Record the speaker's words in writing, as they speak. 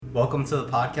Welcome to the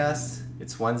podcast.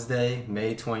 It's Wednesday,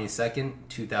 May 22nd,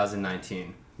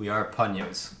 2019. We are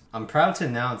Punyos. I'm proud to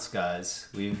announce, guys,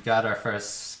 we've got our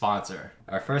first sponsor.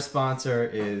 Our first sponsor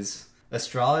is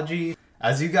astrology.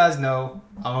 As you guys know,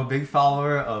 I'm a big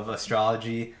follower of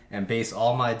astrology and base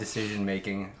all my decision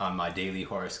making on my daily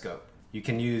horoscope. You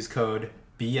can use code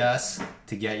BS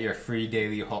to get your free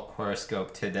daily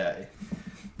horoscope today.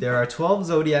 There are 12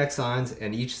 zodiac signs,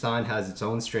 and each sign has its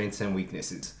own strengths and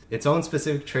weaknesses, its own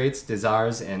specific traits,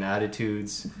 desires, and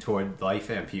attitudes toward life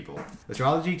and people.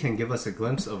 Astrology can give us a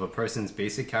glimpse of a person's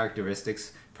basic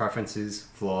characteristics, preferences,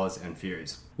 flaws, and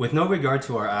fears. With no regard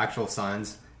to our actual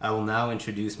signs, I will now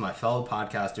introduce my fellow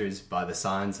podcasters by the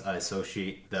signs I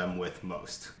associate them with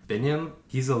most. Binyam,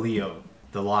 he's a Leo,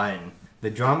 the lion, the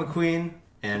drama queen,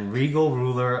 and regal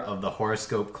ruler of the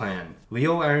horoscope clan.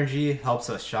 Leo energy helps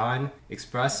us shine,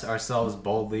 express ourselves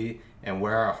boldly, and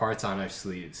wear our hearts on our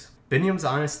sleeves. Binyam's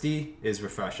honesty is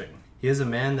refreshing. He is a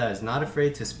man that is not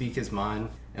afraid to speak his mind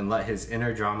and let his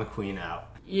inner drama queen out.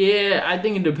 Yeah, I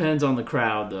think it depends on the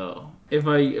crowd, though. If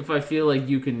I feel like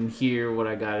you can hear what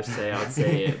I gotta say, I'll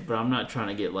say it. But I'm not trying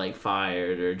to get,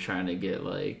 fired or trying to get,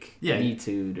 Me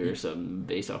Too'd or something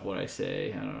based off what I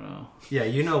say. I don't know. Yeah,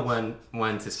 you know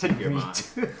when to speak your mind.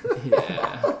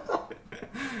 Yeah.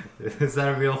 Is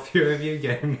that a real fear of you,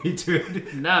 getting Me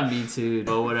Too'd? Not Me Too'd,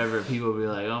 but whatever. People be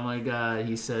like, oh my god,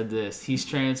 he said this. He's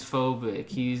transphobic.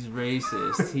 He's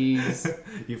racist. He's...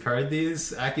 You've heard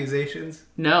these accusations?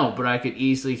 No, but I could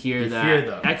easily hear that. Fear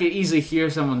them. I could easily hear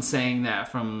someone saying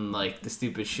that from, the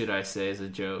stupid shit I say as a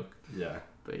joke. Yeah.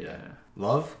 But yeah.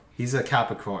 Love? He's a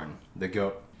Capricorn, the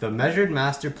goat. The measured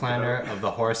master planner of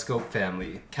the horoscope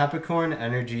family. Capricorn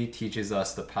energy teaches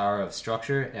us the power of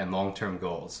structure and long-term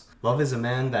goals. Love is a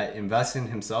man that invests in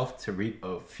himself to reap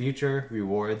of future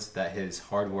rewards that his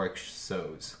hard work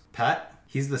sows. Pat?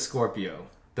 He's the Scorpio,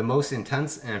 the most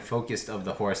intense and focused of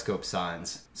the horoscope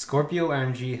signs. Scorpio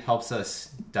energy helps us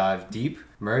dive deep,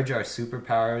 merge our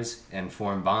superpowers, and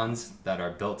form bonds that are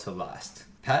built to last.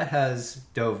 Pat has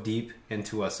dove deep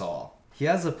into us all. He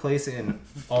has a place in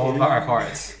all of our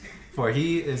hearts, for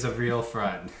he is a real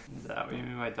friend. Is that what you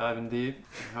mean by diving deep?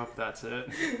 I hope that's it.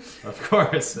 Of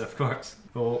course.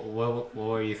 Well, what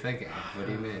were you thinking? What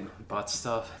do you mean? Butt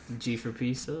stuff. G for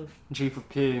P stuff? G for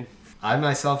P. I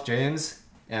myself, James,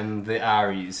 am the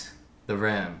Aries, the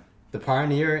Ram, the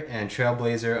pioneer and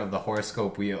trailblazer of the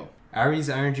horoscope wheel. Aries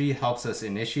energy helps us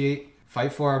initiate,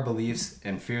 fight for our beliefs,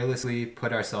 and fearlessly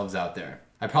put ourselves out there.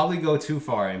 I probably go too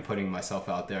far in putting myself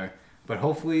out there, but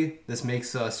hopefully this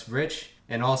makes us rich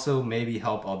and also maybe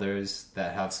help others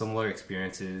that have similar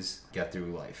experiences get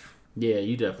through life. Yeah,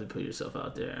 you definitely put yourself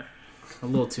out there. A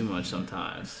little too much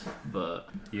sometimes, but...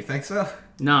 You think so?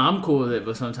 Nah, I'm cool with it,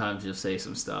 but sometimes you'll say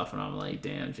some stuff and I'm like,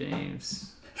 damn,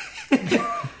 James.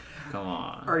 Come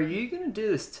on. Are you going to do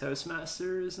this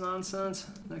Toastmasters nonsense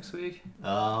next week?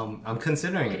 I'm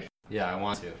considering it. Yeah, I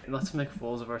want to. Let's make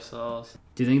fools of ourselves.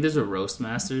 Do you think there's a Roast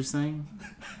Masters thing?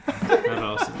 That'd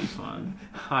also be fun.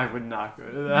 I would not go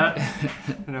to that.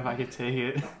 I don't know if I could take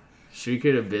it. Should we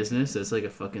create a business that's like a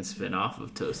fucking spin-off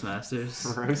of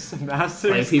Toastmasters? Roast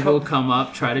Masters? People come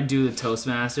up, try to do the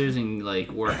Toastmasters and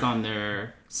work on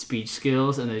their speech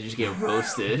skills and they just get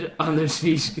roasted on their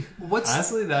speech skills.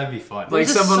 Honestly, that'd be fun.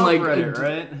 Someone subreddit,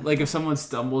 right? Like if someone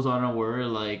stumbles on a word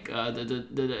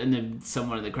and then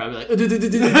someone in the crowd be like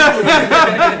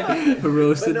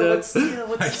roasted what's the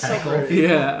subreddit?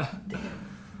 Yeah. Damn.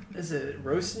 Is it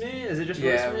roast me? Is it just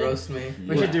roast me?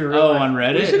 We should do on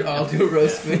Reddit? We should all do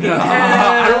roast me.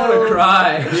 I don't want to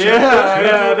cry.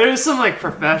 Yeah. There's some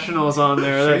professionals on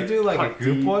there. Should we do a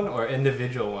group one or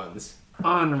individual ones?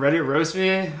 On Reddit roast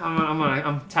me?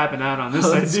 I'm tapping out on this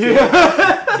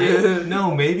idea. Dude,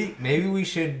 no, maybe we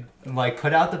should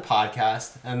put out the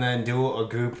podcast and then do a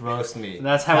group roast me.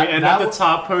 That's how we end up the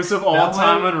top post of all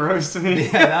time on roast me.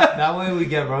 Yeah, that way we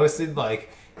get roasted.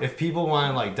 If people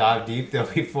want to dive deep, they'll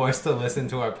be forced to listen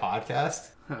to our podcast.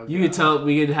 Oh, you could tell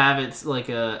we could have it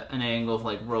an angle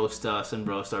of roast us and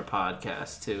roast our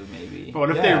podcast too, maybe. But what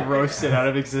if they roast it out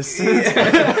of existence?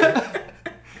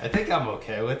 I think I'm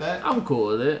okay with that. I'm cool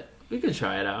with it. We could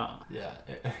try it out. Yeah,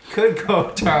 it could go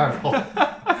terrible.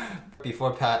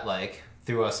 Before Pat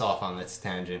threw us off on this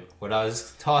tangent, what I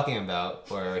was talking about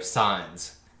were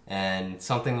signs, and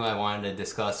something that I wanted to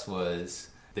discuss was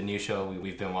the new show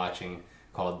we've been watching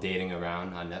called Dating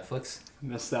Around on Netflix.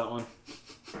 Missed that one.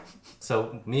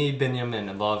 So me, Binyam,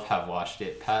 and Love have watched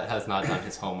it. Pat has not done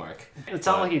his homework. It's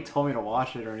not like he told me to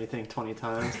watch it or anything 20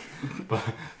 times. but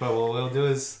what we'll do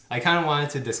is, I kind of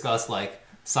wanted to discuss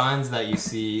signs that you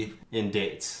see in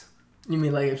dates. You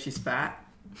mean if she's fat?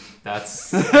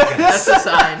 That's That's a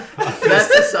sign. That's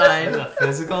a sign. a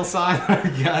physical sign, I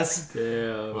guess.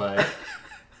 Damn. But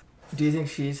Do you think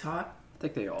she's hot? I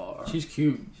think they all are. She's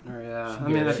cute. Or, yeah. She I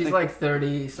mean, good. She's like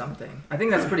 30 something. I think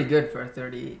that's pretty good for a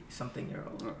 30 something year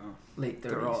old. Late 30s.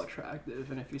 They're all attractive,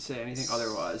 and if you say anything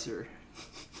otherwise, you're...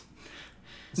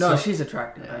 No, So- she's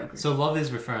attractive. I Yeah. agree. So Love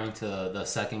is referring to the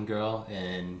second girl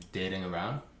in Dating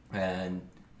Around, and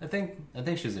I think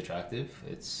she's attractive.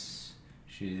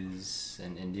 She's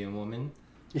an Indian woman.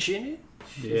 Is she Indian?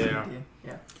 Yeah.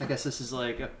 Yeah. I guess this is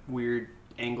like a weird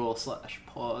angle /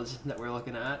 pause that we're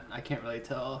looking at. I can't really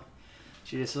tell.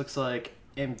 She just looks like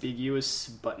ambiguous,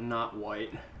 but not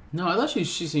white. No, I thought she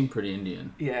seemed pretty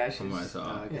Indian. Yeah, From what I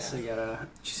saw. I guess Yeah. they gotta...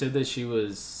 She said that she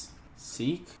was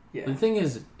Sikh. Yeah. The thing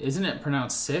is, isn't it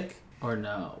pronounced sick or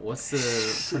no? What's the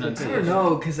I pronunciation? don't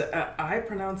know, because I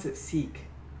pronounce it Sikh.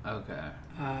 Okay.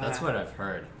 That's what I've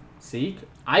heard. Sikh?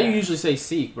 I usually say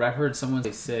Sikh, but I've heard someone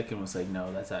say sick and was like,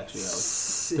 no, that's actually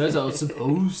that's how it's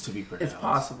supposed to be pronounced. It's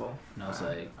possible. And I was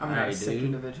like, I'm not a alright, sick dude.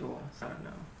 individual, so I don't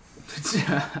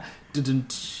know.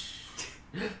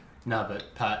 No,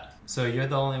 but Pat, so you're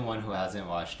the only one who hasn't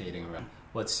watched Dating Around.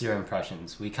 What's your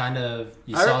impressions? You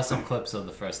saw some clips of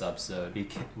the first episode.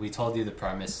 We told you the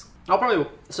premise. I'm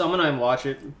gonna watch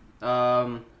it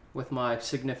with my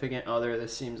significant other.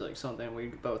 This seems like something we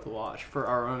both watch for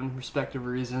our own respective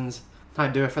reasons. I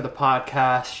do it for the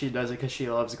podcast. She does it because she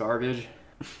loves garbage.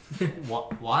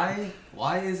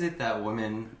 Why is it that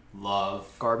women love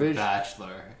Garbage?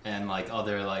 Bachelor and like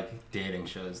other like dating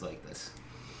shows like this?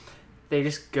 They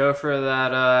just go for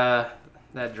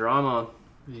that drama,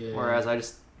 Yeah. whereas I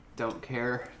just don't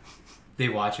care. They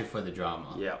watch it for the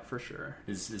drama. Yeah, for sure.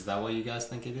 Is that what you guys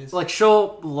think it is? Like,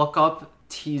 she'll look up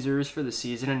teasers for the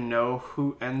season and know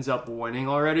who ends up winning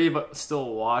already, but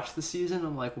still watch the season.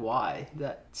 I'm like, why?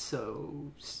 That's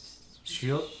so...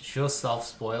 She'll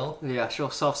self-spoil. Yeah, she'll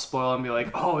self-spoil and be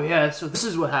like, oh yeah, so this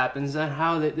is what happens,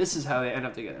 and this is how they end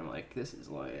up together. I'm like, this is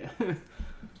lame.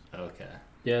 Okay.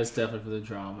 Yeah, it's definitely for the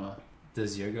drama.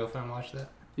 Does your girlfriend watch that?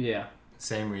 Yeah.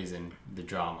 Same reason, the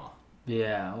drama.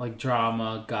 Yeah, like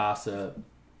drama, gossip,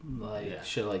 like Yeah.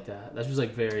 shit like that. That's just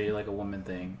like very like a woman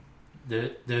thing.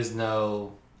 There's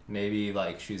no, maybe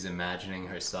like she's imagining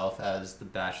herself as the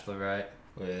Bachelorette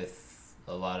with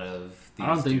a lot of these I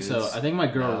don't think so. dudes. I think my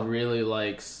girl No. really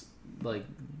likes like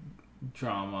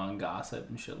drama and gossip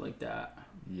and shit like that.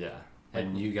 Yeah.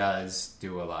 And you guys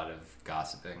do a lot of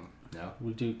gossiping, no?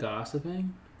 We do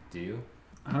gossiping. Do you?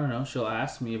 I don't know. She'll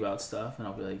ask me about stuff, and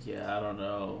I'll be like, "Yeah, I don't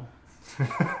know.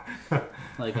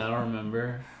 Like, I don't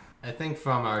remember." I think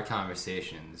from our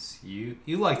conversations, you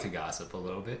like to gossip a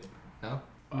little bit, no?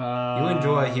 You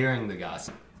enjoy hearing the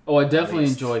gossip. Oh, I definitely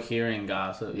least. enjoy hearing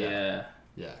gossip. Yeah. Yeah,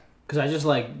 Yeah. because I just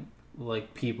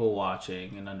like people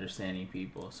watching and understanding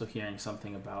people. So hearing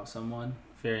something about someone,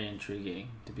 very intriguing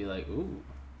to be like, "Ooh,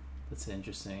 that's an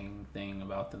interesting thing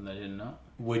about them that I didn't know."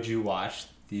 Would you watch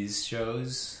these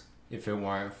shows if it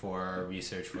weren't for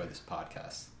research for this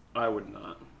podcast? I would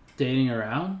not. Dating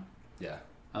around? Yeah.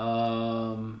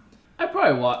 I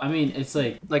probably watch. I mean, it's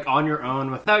like Like, on your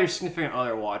own, without your significant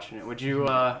other watching it, would you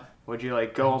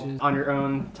like go on your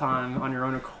own time, on your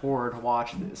own accord,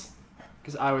 watch this?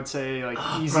 Because I would say, like,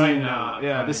 easy probably no. not.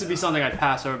 Yeah, Probably this would be not. something I'd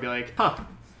pass over and be like, huh.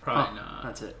 probably not.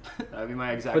 That's it. That would be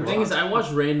my exact But the thing is, response. I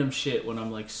watch random shit when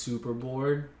I'm like super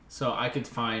bored, so I could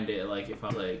find it like if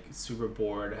I'm like super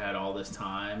bored, had all this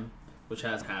time, which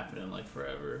hasn't happened in like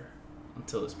forever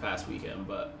until this past weekend,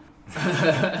 but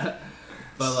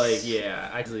but like yeah,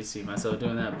 I actually see myself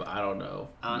doing that, but I don't know.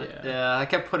 Yeah, I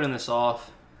kept putting this off,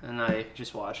 and I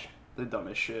just watched the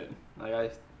dumbest shit. Like, I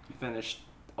finished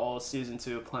all season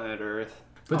 2 of Planet Earth.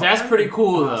 But that's pretty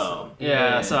cool Awesome. though.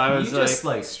 Yeah, so I was You just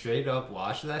like straight up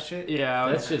watch that shit? yeah,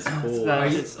 That's just cool. That Are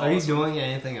you, is are you awesome. doing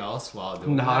anything else while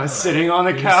doing No, that? I was Or- sitting on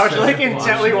the You're couch, just like, watching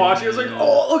intently it, watching. I was like, yeah.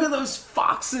 oh, look at those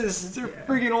foxes. They're Yeah.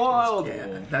 freaking wild.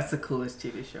 Yeah, that's the coolest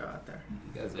TV show out there.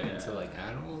 You guys are into like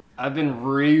animals? I've been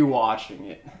re-watching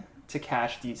it to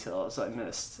catch details I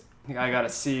missed. I gotta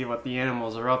see what the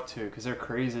animals are up to, because they're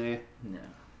crazy. Yeah.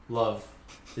 Love.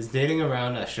 Is Dating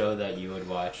Around a show that you would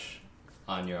watch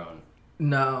on your own?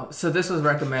 No, so this was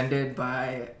recommended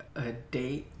by a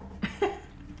date.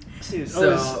 See, there's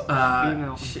So always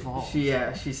female she involved.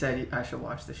 she said I should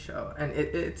watch the show, and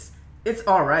it's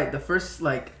all right. The first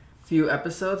like few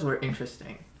episodes were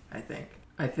interesting. I think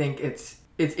it's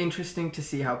interesting to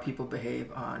see how people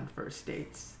behave on first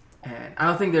dates, and I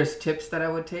don't think there's tips that I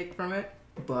would take from it,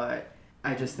 but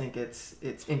I just think it's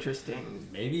interesting.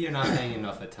 Maybe you're not paying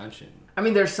enough attention. I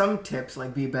mean, there's some tips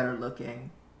like be better looking,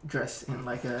 dress in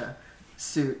like a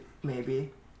suit,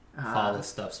 maybe. Follow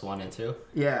steps 1 and 2.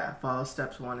 Yeah, follow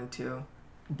steps 1 and 2.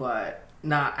 but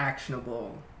not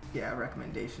actionable. Yeah,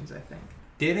 recommendations. I think.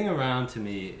 Dating Around, to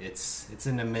me, it's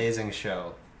an amazing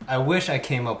show. I wish I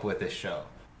came up with this show.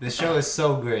 This show is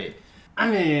so great. I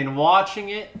mean, watching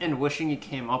it and wishing you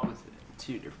came up with it,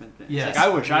 two different things. Yes. Like, I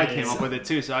wish I came up with it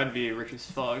too, so I'd be rich as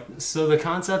fuck. So the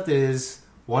concept is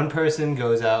one person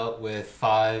goes out with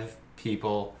 5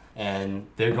 people, and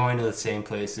they're going to the same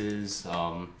places.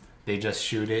 They just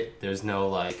shoot it. There's no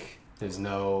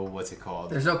what's it called?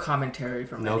 There's no commentary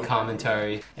from no anybody.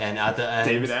 commentary, and at the end,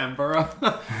 David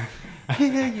Attenborough.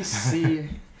 Here you see.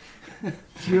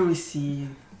 Here we see.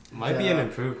 Might be an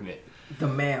improvement. The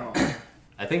male.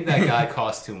 I think that guy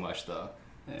costs too much though.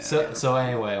 Yeah. So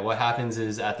anyway, what happens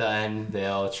is at the end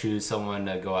they'll choose someone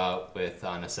to go out with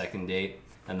on a second date,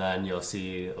 and then you'll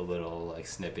see a little like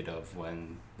snippet of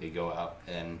when they go out,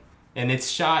 and it's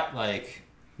shot like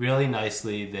really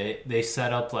nicely. They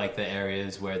set up like the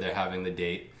areas where they're having the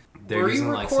date. They're using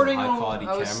like some high quality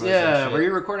cameras. Yeah, and shit. were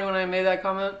you recording when I made that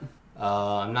comment?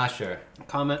 I'm not sure.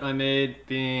 Comment I made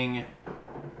being,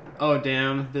 oh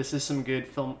damn, this is some good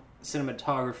film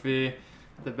cinematography.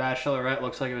 The Bachelorette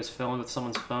looks like it was filmed with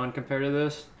someone's phone compared to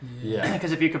this. Yeah.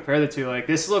 Because if you compare the two, like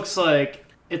this looks like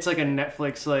it's like a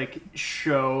Netflix like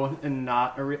show and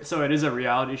not so it is a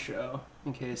reality show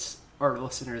in case our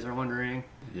listeners are wondering.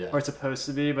 Yeah. Or it's supposed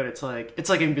to be, but it's like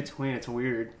in between. It's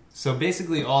weird. So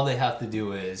basically, all they have to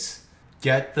do is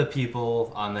get the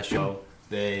people on the show.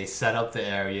 They set up the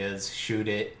areas, shoot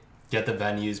it, get the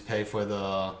venues, pay for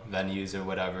the venues or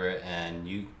whatever, and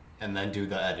then do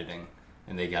the editing,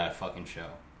 and they got a fucking show.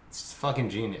 It's just fucking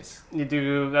genius.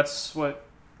 That's what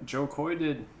Joe Coy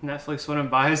did. Netflix wouldn't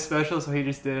buy his special, so he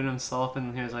just did it himself,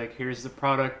 and he was like, here's the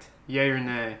product, yay or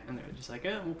nay. And they were just like,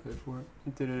 yeah, we'll pay for it.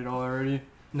 We did it all already.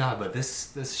 Nah, but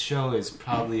this show is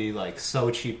probably like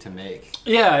so cheap to make.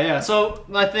 Yeah. So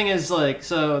my thing is like,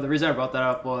 so the reason I brought that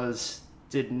up was,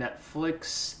 did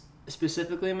Netflix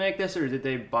specifically make this, or did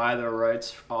they buy the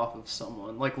rights off of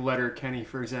someone? Like Letterkenny,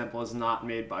 for example, is not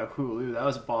made by Hulu. That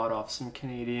was bought off some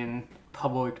Canadian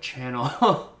public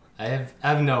channel. I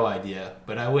have no idea,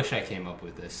 but I wish I came up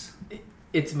with this.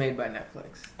 It's made by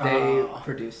Netflix. They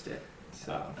produced it.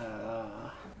 So.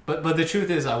 But the truth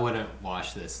is, I wouldn't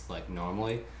watch this like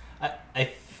normally.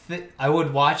 I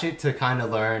would watch it to kind of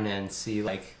learn and see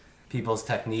like people's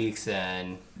techniques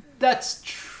and. That's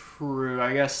true.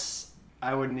 I guess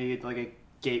I would need like a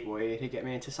gateway to get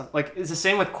me into something. Like it's the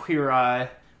same with Queer Eye,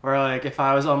 where like if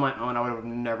I was on my own, I would have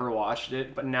never watched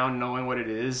it. But now knowing what it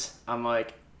is, I'm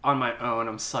like on my own.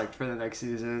 I'm psyched for the next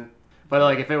season. But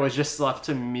like if it was just left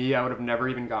to me, I would have never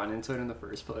even gotten into it in the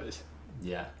first place.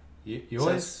 Yeah. You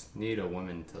always need a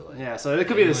woman to like. Yeah, so it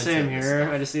could be the same here.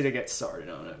 I just need to get started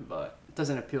on it, but it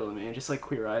doesn't appeal to me. Just like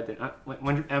Queer Eye did.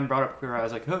 When Em brought up Queer Eye, I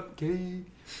was like, okay.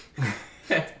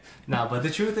 Nah, but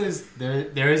the truth is,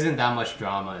 there isn't that much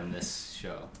drama in this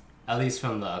show. At least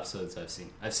from the episodes I've seen.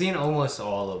 I've seen almost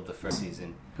all of the first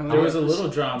season. There was a little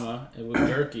drama. It was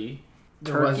Gurky.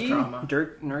 There was drama.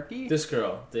 Nurky? This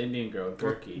girl, the Indian girl,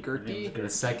 Gurky. Gurky? In the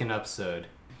second episode,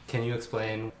 can you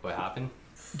explain what happened?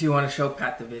 Do you want to show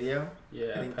Pat the video?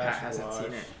 Yeah, I think Pat hasn't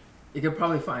seen it. You could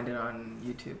probably find it on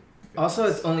YouTube. Also,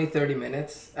 it's only 30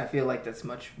 minutes. I feel like that's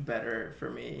much better for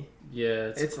me.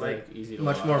 Yeah, it's like easy to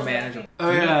much watch. more manageable.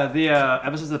 Oh yeah, the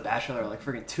episodes of The Bachelor are like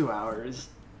freaking 2 hours.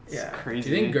 It's Yeah. crazy.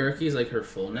 Do you think Gurky's like her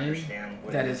full name?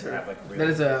 That is her. That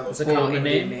is a It's a full common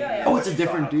Indian name? Oh, it's a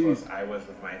different dude. I was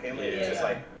with my family. Yeah. It's just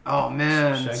like, Oh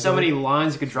man, Should I so go- many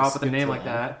lines you could drop with a skip name to like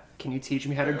line? that. Can you teach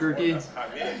me how to Gurky? that's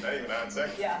hot meat. Not even on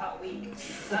sex. Yeah, hot week.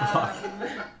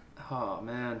 Oh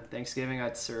man, Thanksgiving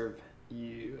I'd serve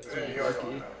you as my Hey, you're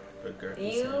Gurky. Or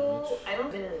Gurky You, sandwich. I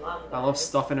don't been in love. I love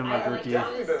stuffing in my Gurky.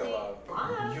 Tell me that in love.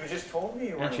 What? You just told me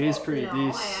you were Yeah, in she's love. pretty No,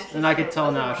 decent. actually And I could tell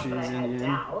wasn't now in she's love, but I had Indian.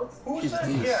 doubts. Who She's says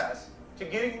decent. yes to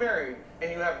getting married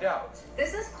and you have doubts?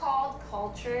 This is called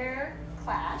culture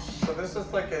clash. So this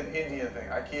is like an Indian thing.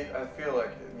 I feel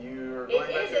like you're It going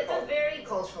back is. to It's a culture. very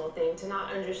cultural thing to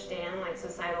not understand like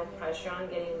societal pressure on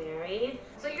getting married.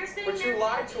 So you're sitting But there. you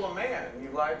lied to a man. You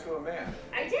lied to a man.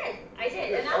 I did,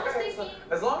 and I was Okay, so thinking.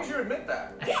 as long as you admit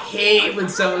that. I hate when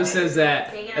someone says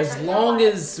that. As long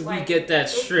as we get that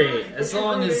straight, as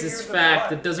long as it's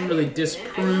fact, it doesn't really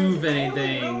disprove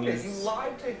anything. You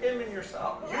lied to him and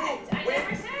yourself. Correct. I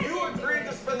never said I You didn't. agreed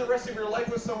to spend the rest of your life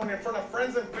with someone in front of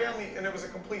friends and family, and it was a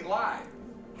complete lie.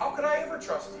 How could I ever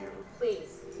trust you?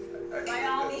 Please, by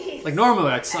all means. Like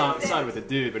normally I'd side with the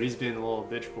dude, but he's being a little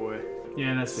bitch boy.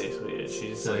 Yeah, that's basically it.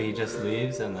 She's So he just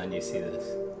leaves, and then you see this.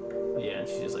 yeah,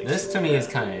 she's like This to me is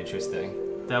kind of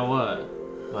interesting. that what?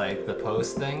 Like the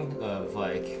post thing of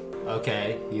like,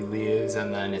 okay, he leaves,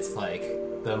 and then it's like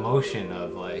the emotion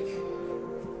of like,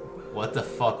 what the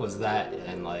fuck was that?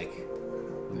 And like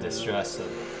distress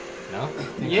of, no?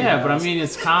 Yeah, but I mean,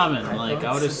 it's common. Like,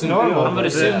 I would assume, normal, I'm gonna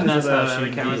assume that's how the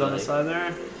she cameras be, on the like, side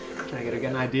there. Trying to get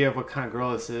an idea of what kind of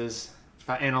girl this is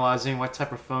by analyzing what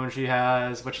type of phone she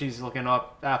has, what she's looking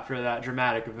up after that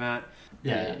dramatic event.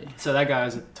 Yeah. So that guy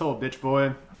was a total bitch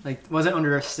boy. Like, wasn't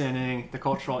understanding the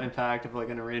cultural impact of like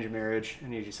an arranged marriage,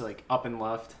 and he just like up and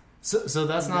left. So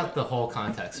that's not the whole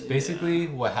context. Basically,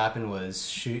 what happened was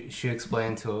she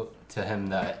explained to him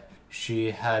that she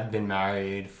had been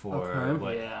married for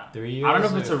 3 years. I don't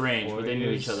know if it's arranged, but they knew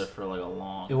years? each other for like a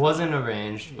long time. It wasn't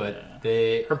arranged, but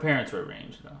her parents were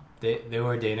arranged though. They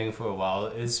were dating for a while.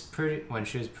 It was when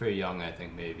she was pretty young, I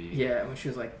think, maybe. Yeah, when she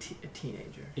was like a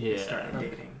teenager. Yeah. They started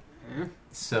dating.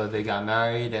 So they got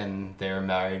married, and they were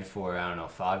married for, I don't know,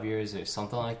 5 years or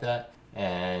something like that.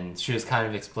 And she was kind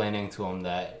of explaining to him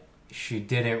that she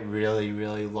didn't really,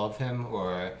 really love him,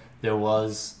 or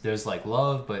there's like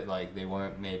love, but like they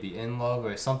weren't maybe in love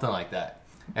or something like that.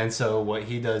 And so what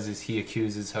he does is he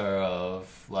accuses her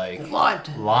of like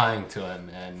lying to him,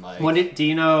 and like. Do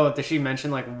you know? Did she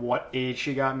mention like what age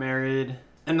she got married?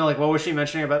 And like, what was she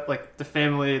mentioning about like the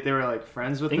family? They were like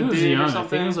friends with the dude or something. I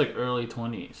think it was like early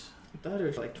 20s. I thought it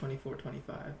was like 24,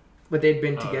 25. But they'd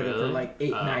been together for like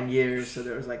 8-9 years, so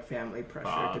there was like family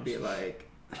pressure to be like,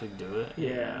 should do it.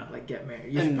 Yeah, like get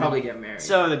married. You should probably get married.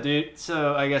 So the dude.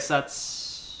 So I guess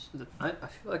that's. I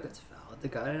feel like that's valid. The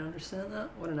guy didn't understand that.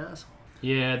 What an asshole.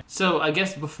 Yeah. So I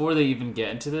guess before they even get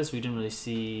into this, we didn't really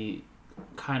see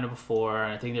kind of before.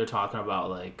 I think they were talking about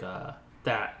like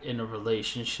that in a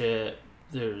relationship,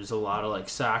 there's a lot of like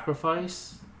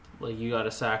sacrifice. Like you got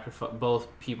to sacrifice. Both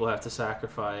people have to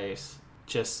sacrifice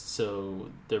just so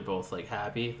they're both like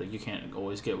happy. Like you can't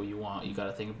always get what you want. You got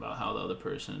to think about how the other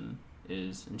person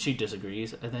is, and she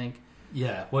disagrees, I think.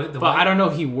 Yeah, I don't know.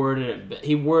 He worded it.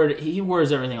 He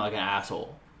words everything like an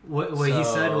asshole. What he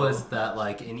said was that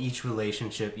like in each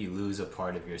relationship you lose a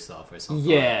part of yourself or something.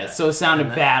 Yeah, like that. So it sounded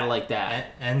bad like that.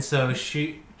 And so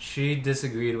she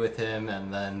disagreed with him,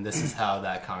 and then this is how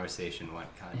that conversation went,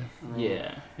 kind of.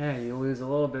 Yeah. Yeah, you lose a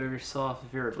little bit of yourself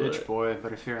if you're a bitch boy,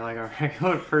 but if you're like a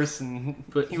regular person,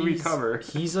 you recover.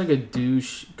 He's like a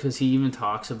douche because he even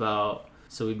talks about.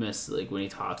 So we missed like when he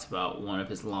talks about one of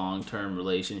his long-term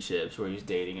relationships where he's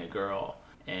dating a girl,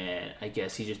 and I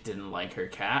guess he just didn't like her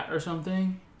cat or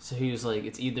something. So he was like,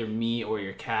 "It's either me or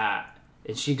your cat,"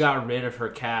 and she got rid of her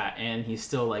cat, and he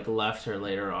still like left her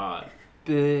later on.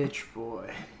 Bitch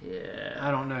boy. Yeah. I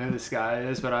don't know who this guy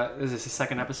is, but is this the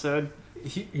second episode?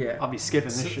 Yeah. I'll be skipping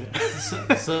this shit.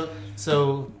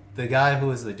 So the guy who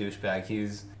was the douchebag,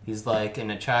 he's like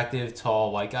an attractive,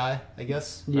 tall white guy, I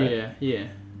guess. Right? Yeah.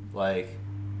 Like,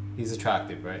 he's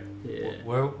attractive, right?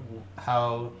 Yeah.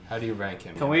 How do you rank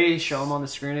him? Can we show him on the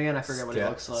screen again? I forget what he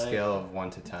looks like. Scale of 1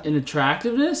 to 10. In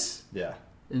attractiveness? Yeah.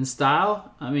 In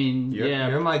style? I mean,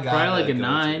 you're my guy. Probably like a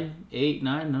 9, 8,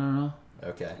 9. I don't know.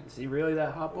 Okay. Is he really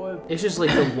that hot boy? It's just like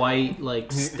the white,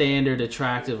 like standard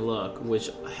attractive look,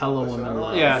 which hella women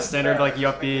love. Yeah, standard like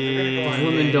yuppie.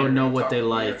 Women don't know what they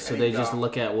like, so they just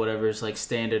look at whatever's like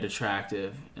standard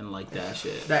attractive and like that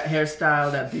shit. That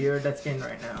hairstyle, that beard, that's in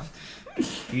right now.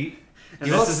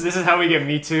 This is how we get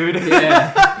Me Too'd.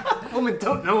 Yeah. Women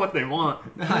don't know what they want.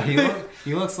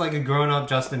 He looks like a grown-up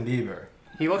Justin Bieber.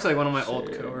 He looks like one of my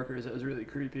old coworkers. That was really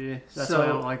creepy. That's why I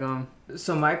don't like him.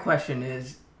 So my question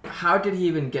is, how did he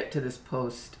even get to this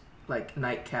post like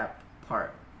nightcap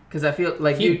part? Because I feel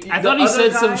like I thought he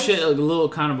said some shit like, a little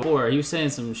kind of before. He was saying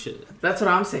some shit. That's what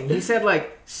I'm saying. He said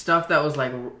like stuff that was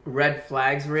like red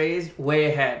flags raised way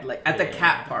ahead, like at the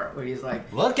cat part where he's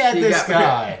like, "Look at this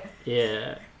guy."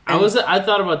 Yeah. I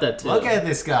thought about that too. Look at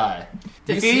this guy.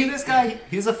 Do you see this guy?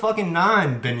 He's a fucking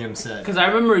 9, Binyam said. Because I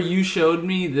remember you showed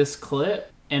me this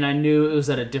clip, and I knew it was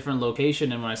at a different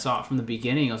location, and when I saw it from the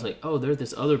beginning, I was like, oh, there's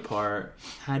this other part.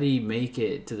 How did he make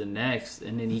it to the next?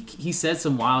 And then he said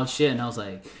some wild shit, and I was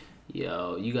like,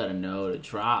 yo, you gotta know to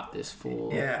drop this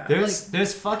fool. Yeah.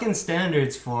 There's fucking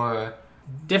standards for...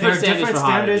 Different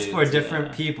standards for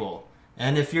different people.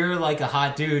 And if you're like a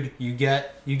hot dude, you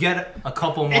get a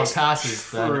couple more passes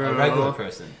than a regular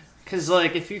person. Because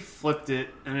like if you flipped it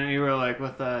and then you were like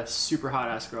with a super hot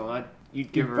ass girl,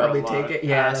 you'd give her a lot of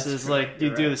passes. Like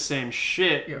you'd do the same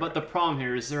shit. Yeah. But the problem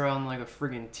here is they're on like a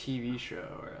friggin' TV show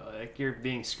where like you're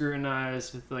being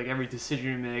scrutinized with like every decision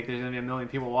you make. There's gonna be a million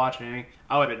people watching.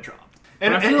 I would have dropped.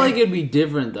 And I feel like it'd be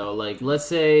different though. Like let's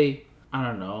say. I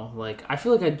don't know. Like, I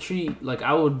feel like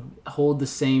I would hold the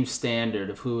same standard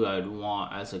of who I'd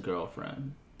want as a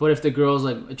girlfriend. But if the girl's,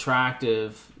 like,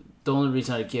 attractive, the only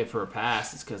reason I'd give her a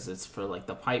pass is because it's for, like,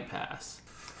 the pipe pass.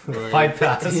 Like, Pipe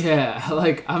pass. Yeah,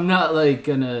 like I'm not like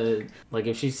gonna like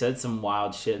if she said some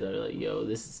wild shit, I'd be like, yo,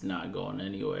 this is not going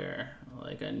anywhere.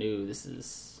 Like I knew this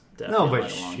is definitely No, but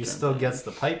like a long-term she still thing. gets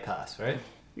the pipe pass, right?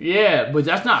 Yeah, but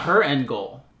that's not her end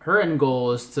goal. Her end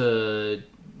goal is to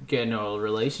get in a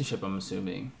relationship, I'm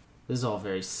assuming. This is all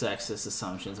very sexist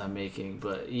assumptions I'm making,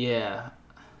 but yeah.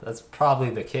 That's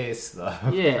probably the case, though.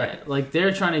 Yeah, Right. like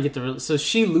they're trying to get the... So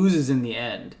she loses in the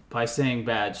end by saying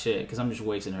bad shit, because I'm just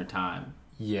wasting her time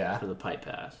Yeah. for the pipe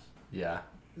pass. Yeah.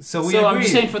 So we So agree. I'm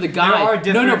just saying for the guy... There are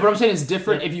different... No, but I'm saying it's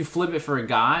different if you flip it for a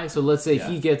guy. So let's say Yeah.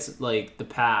 he gets, like, the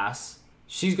pass.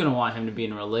 She's going to want him to be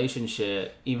in a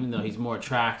relationship, even though he's more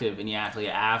attractive and he acts like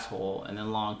an asshole. And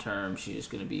then long term, she's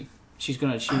just going to be... She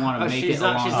want to make it a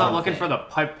long-term She's not looking thing. for the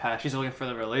pipe pass. She's looking for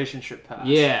the relationship pass.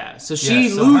 Yeah, so Yeah, she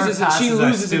so loses. her She passes are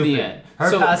loses in the stupid. end. Her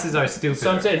So- passes are stupid.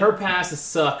 So I'm saying her passes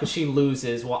suck because she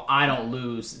loses, while I don't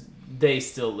lose. They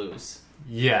still lose.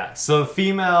 Yeah. So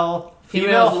female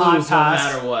Females hot lose no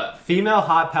pass. matter what. Female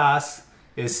hot pass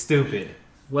is stupid.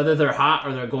 Whether they're hot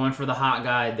or they're going for the hot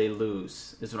guy, they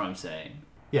lose. Is what I'm saying.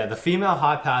 Yeah, the female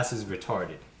hot pass is retarded.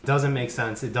 It doesn't make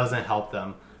sense. It doesn't help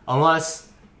them unless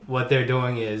what they're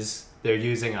doing is they're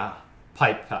using a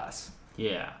pipe pass.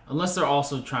 Yeah, unless they're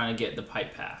also trying to get the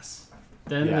pipe pass,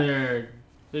 then Yeah.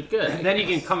 they're good. And then you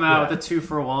can come out Yeah. with a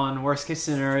 2-for-1. Worst case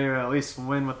scenario, at least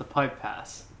win with the pipe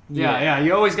pass. Yeah. Yeah.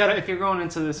 You always gotta. If you're going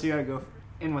into this, you gotta go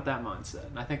in with that mindset.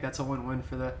 And I think that's a win-win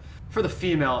for the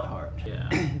female at heart. Yeah,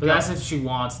 but that's if she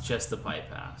wants just the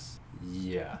pipe pass,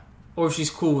 Yeah. or if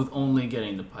she's cool with only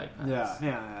getting the pipe pass.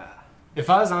 Yeah. If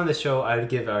I was on the show, I would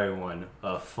give everyone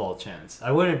a full chance.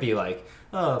 I wouldn't be like,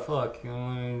 oh, fuck, you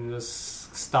know,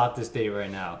 just stop this date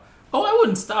right now. Oh, I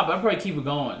wouldn't stop. I'd probably keep it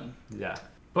going. Yeah.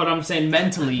 But I'm saying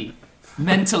mentally,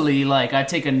 like I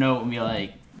take a note and be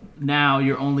like, now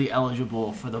you're only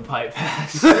eligible for the pipe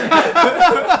pass.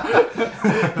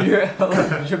 Your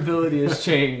eligibility has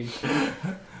changed.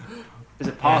 Is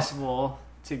it possible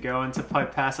to go into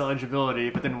pipe pass eligibility,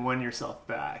 but then win yourself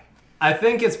back? I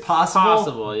think it's possible.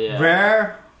 Possible, yeah.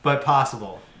 Rare, but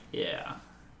possible. Yeah.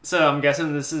 So I'm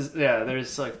guessing this is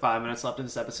there's like 5 minutes left in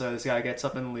this episode. This guy gets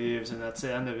up and leaves, and that's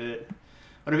the end of it.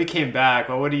 What if he came back?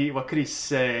 What could he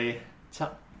say to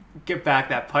get back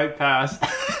that pipe pass?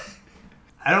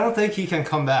 I don't think he can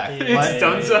come back. It's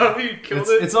done so. He killed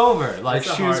it. It's over. Like,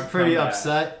 It's a she was hard pretty comeback.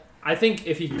 upset. I think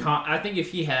if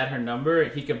he had her number,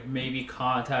 he could maybe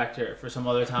contact her for some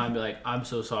other time. Be like, I'm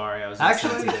so sorry, I was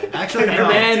insensitive. Actually, And no.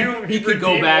 then he could go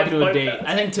redeem back one to a pipe date. pass.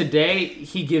 I think today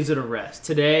he gives it a rest.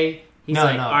 Today he's No,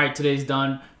 like, no. all right, today's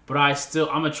done. But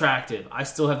I'm attractive. I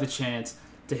still have the chance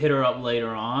to hit her up later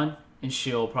on, and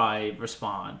she'll probably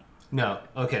respond. No,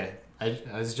 okay. I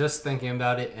was just thinking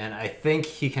about it, and I think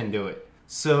he can do it.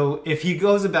 So if he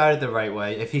goes about it the right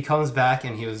way, if he comes back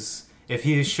and if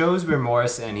he shows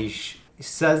remorse and he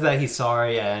says that he's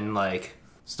sorry and like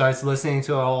starts listening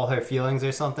to all her feelings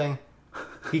or something,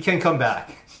 he can come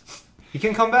back. He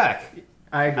can come back.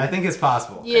 I agree. I think it's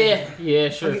possible. Yeah,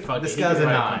 sure. Look, Fuck this it. He guy's could a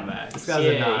probably nine. come back. This guy's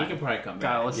a nine. he could probably come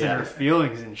Gotta back. listen Yeah. to her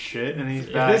feelings and shit, and he's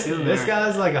If back This in this there.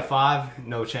 guy's like a 5,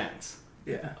 no chance.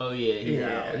 Yeah. Oh yeah,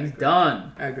 Yeah. he's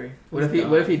done. I agree. What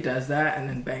if he does that and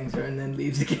then bangs her and then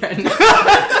leaves again?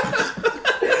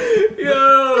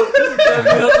 Yo, that'd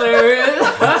be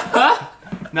hilarious.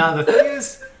 Now the thing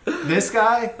is, this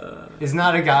guy is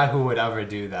not a guy who would ever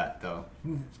do that though.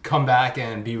 Come back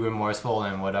and be remorseful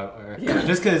and whatever. Yeah.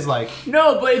 Just because like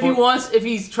No, but if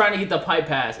he's trying to get the pipe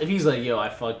pass, if he's like, yo, I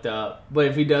fucked up. But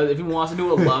if he wants to do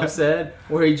what Love said,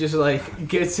 where he just like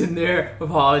gets in there,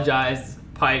 apologizes,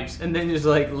 pipes, and then just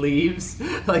like leaves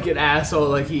like an asshole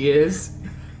like he is,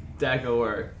 that could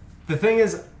work. the thing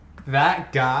is,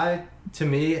 that guy to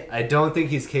me, I don't think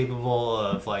he's capable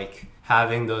of like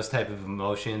having those type of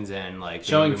emotions and like being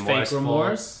Showing fake remorseful,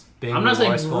 remorse. being I'm not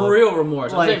saying remorseful. real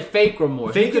remorse. Like, I'm saying fake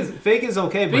remorse. Fake is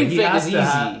okay, but being he fake has is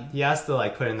to easy. he has to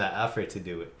like put in that effort to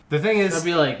do it. The thing I'd is,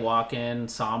 be like walk in,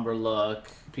 somber look,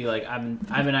 be like,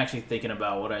 I've been actually thinking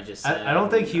about what I just said. I don't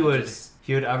think he I would just-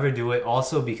 he would ever do it.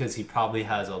 Also because he probably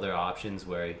has other options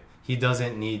where he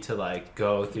doesn't need to like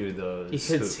go through those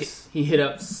hoops. He hit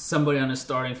up somebody on his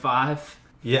starting five.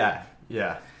 Yeah.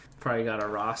 Probably got a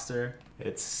roster.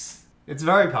 It's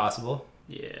very possible.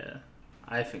 Yeah,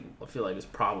 I feel like it's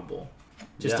probable.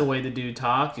 Just Yeah. the way the dude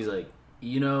talked, he's like,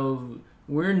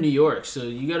 we're in New York, so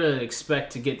you gotta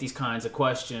expect to get these kinds of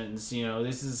questions.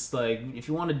 This is like, if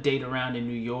you want to date around in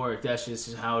New York, that's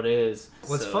just how it is.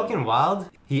 What's So- fucking wild?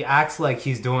 He acts like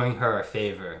he's doing her a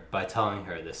favor by telling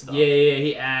her this stuff. Yeah,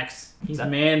 he acts. He's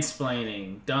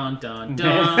mansplaining. Dun dun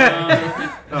dun.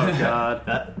 Oh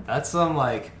god. That's some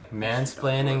like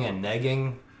mansplaining and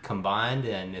negging combined,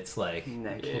 and it's like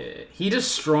yeah. He does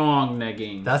strong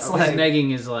negging. That's his like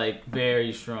negging is like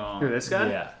very strong. Who, this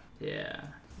guy?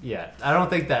 Yeah. I don't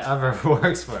think that ever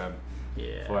works for him.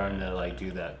 Yeah. For him to like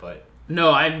do that, but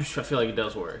no, I feel like it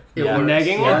does work.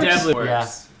 Negging It works? definitely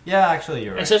works. Yeah, actually,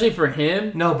 you're right. Especially for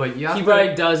him. No, but you have he to...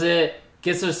 probably does it,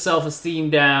 gets her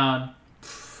self-esteem down.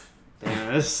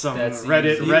 Damn, this is some That's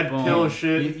Reddit easy. red Boom. pill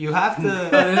shit. You have to...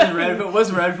 This is red pill.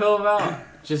 What's red pill about?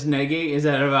 Just negging? Is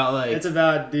that about like... It's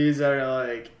about dudes that are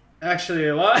like, actually,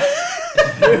 a lot.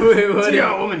 Wait,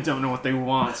 Women don't know what they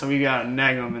want, so we gotta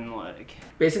neg them and like...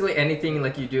 Basically anything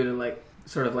like you do to like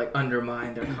sort of like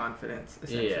undermine their confidence,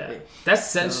 essentially. Yeah,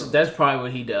 that's probably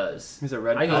what he does. He's a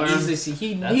red I pill. can easily see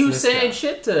he was saying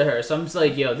shit to her, so I'm just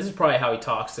like, yo, this is probably how he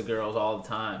talks to girls all the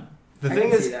time. The thing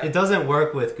is, it doesn't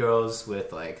work with girls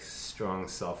with like strong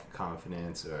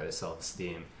self-confidence or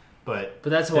self-esteem. But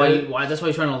that's why that's why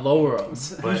you're trying to lower them.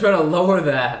 You're trying to lower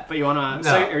that. But you wanna?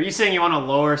 So are you saying you want to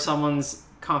lower someone's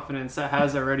confidence that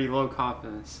has already low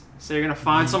confidence? So you're gonna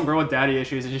find some girl with daddy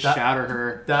issues and just shatter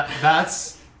her.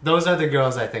 Those are the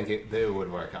girls I think it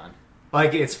would work on.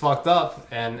 Like, it's fucked up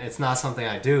and it's not something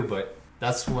I do, but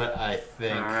that's what I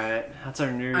think. All right, that's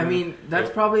our new. I mean, that's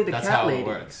probably the that's cat how lady, it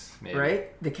works, maybe.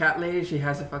 right? The cat lady, she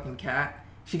has a fucking cat.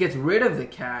 She gets rid of the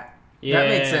cat. Yeah, that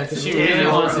makes sense. because To she me. really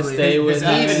wants to stay with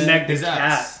He even him. negged the His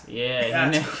cat. ex. Yeah,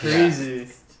 That's crazy.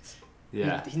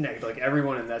 Yeah. He negged like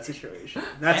everyone in that situation.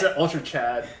 That's an ultra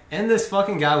Chad. And this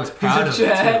fucking guy was proud of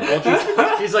Chad. it,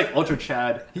 too. He's like ultra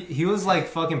Chad. He was like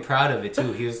fucking proud of it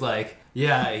too. He was like,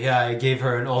 yeah, I gave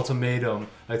her an ultimatum.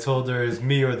 I told her it's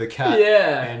me or the cat.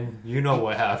 Yeah. And you know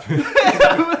what happened.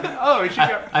 Oh, she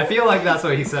got... I feel like that's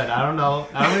what he said. I don't know.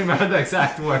 I don't remember the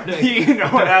exact wording. You know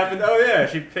what happened? Oh yeah,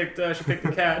 she picked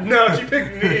the cat. No, she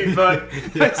picked me, but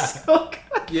I still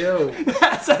got... Yo,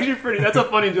 That's actually pretty. That's a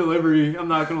funny delivery. I'm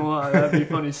not gonna lie. That'd be a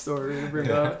funny story to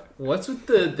bring up. what's with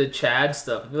the Chad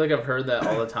stuff? I feel like I've heard that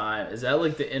all the time. Is that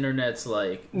like the internet's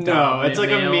like? No, it's like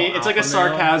a male, it's like a alpha male?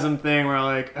 sarcasm thing where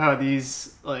like, oh,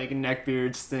 these like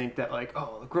neckbeards think that like,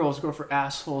 oh, the girls go for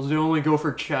assholes. They only go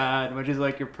for Chad, which is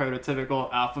like your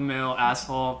prototypical alpha male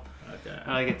asshole. Okay.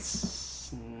 Like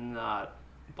it's not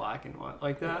black and white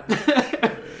like that.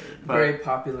 Very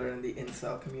popular in the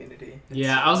incel community.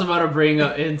 Yeah, I was about to bring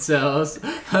up incels.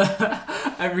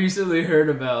 I recently heard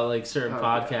about like certain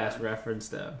podcasts reference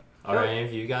them. Are any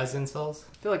of you guys incels?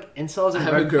 I feel like incels I and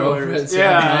have a red girlfriend. pillars. So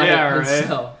Yeah, I'm yeah, not an right.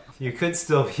 incel. You could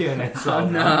still be an incel.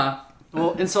 I'm now. not.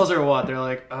 Well, incels are what? They're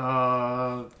like,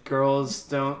 girls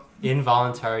don't.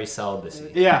 Involuntary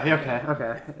celibacy. Yeah.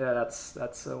 Okay. Yeah,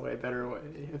 that's a way better way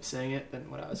of saying it than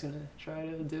what I was gonna try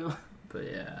to do. But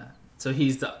yeah. So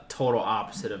he's the total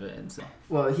opposite of an incel.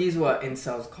 Well, he's what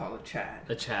incels call a Chad.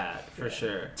 A Chad, for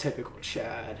sure. Typical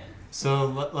Chad. So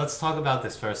let's talk about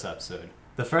this first episode.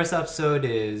 The first episode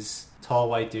is tall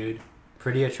white dude,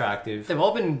 pretty attractive. They've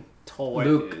all been tall white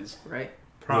Luke, dudes. right?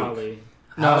 Probably.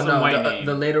 No, Some white name.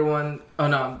 the later one. Oh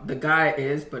no, the guy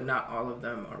is, but not all of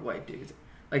them are white dudes.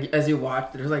 Like as you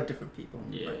watch, there's like different people.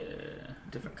 Yeah. Like,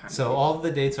 different kinds. So of all of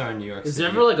the dates are in New York Is City.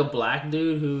 there ever like a black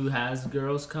dude who has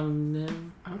girls come to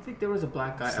him? I don't think there was a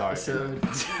black guy Sorry. episode.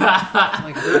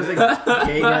 Like there was a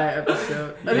gay guy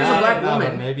episode. There's a black but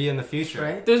woman, maybe in the future.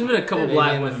 right? There's been a couple Maybe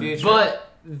black in the women, future.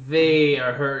 but they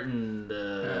are hurting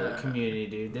the community,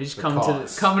 dude. They just The coming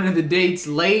cause. to the dates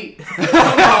late. Come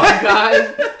on,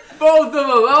 guys. Both of them.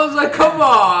 I was like, come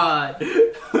on.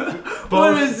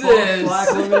 What is Both this?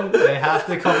 black women, they have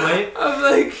to come late. I'm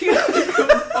like,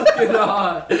 come fucking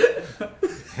on.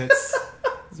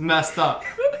 It's messed up.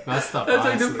 That's That's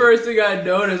like the first thing I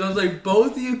noticed. I was like,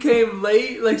 both of you came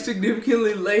late, like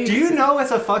significantly late. Do you know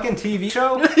it's a fucking TV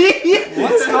show? What's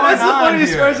What's going That's the on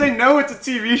funniest here? part is they know it's a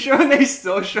TV show and they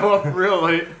still show up real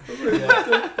late. What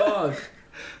the fuck?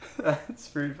 That's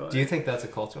pretty funny. Do you think that's a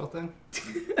cultural thing?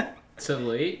 So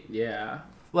late? Yeah.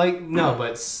 Like, no,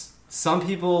 but some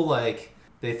people, like,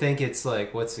 they think it's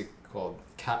like, what's it called?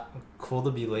 Cool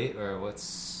to be late, or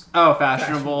what's Oh,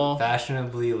 fashionable.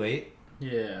 fashionably late?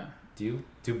 Yeah. Do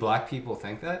black people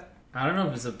think that? I don't know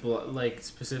if it's like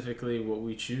specifically what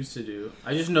we choose to do.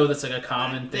 I just know that's like a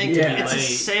common thing to Yeah. be It's the late.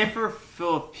 same for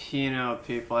Filipino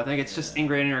people. I think it's just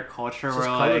ingrained in our culture It's where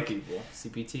just colored like people.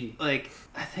 CPT. like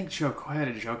I think Joe Coy had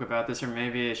a joke about this, or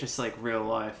maybe it's just like real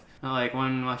life. Like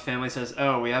when my family says,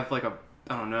 "Oh, we have like I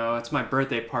don't know, it's my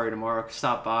birthday party tomorrow.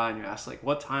 Stop by," and you ask like,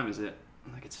 "What time is it?"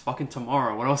 I'm like, "It's fucking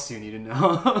tomorrow. What else do you need to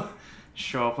know?"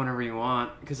 Show up whenever you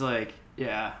want, because like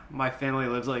yeah, my family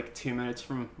lives like 2 minutes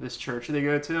from this church they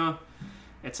go to.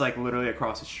 It's like literally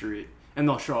across the street, and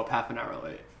they'll show up half an hour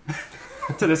late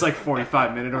to this like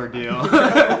 45-minute ordeal.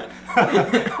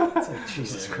 It's like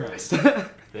Jesus Christ.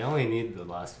 They only need the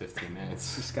last 15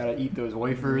 minutes. Just gotta eat those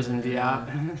wafers and be out,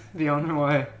 be on their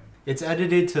way. It's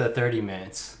edited to 30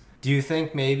 minutes. Do you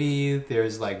think maybe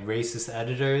there's like racist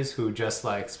editors who just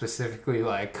like specifically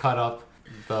like cut up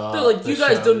the They're like, the you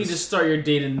guys shows? don't need to start your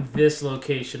date in this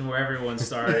location where everyone's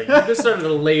starting. You can start at a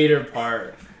later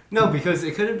part. No, because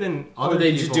it could have been other Or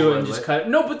they people just do it were and just like- cut it.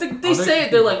 No, but they Other say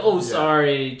it. They're like, oh, people-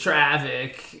 sorry,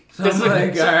 traffic. So it's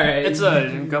like, all right. it's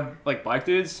a like black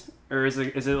dudes, or is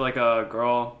it like a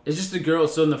girl? It's just a girl.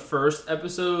 So in the first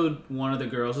episode, one of the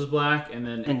girls is black, and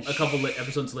then a couple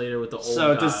episodes later with the old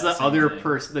So guy, does the same other thing.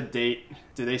 person, the date,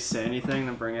 do they say anything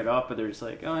to bring it up, or they're just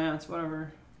like, oh yeah, it's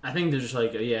whatever? I think they're just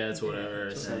like, yeah, it's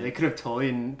whatever. So they could have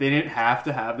totally, they didn't have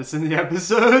to have this in the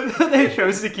episode. They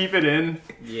chose to keep it in.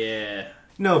 Yeah.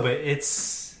 No, but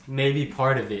it's maybe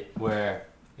part of it where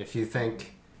if you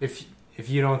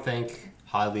don't think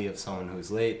highly of someone who's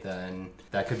late, then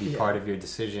that could be part of your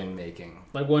decision making.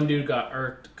 Like one dude got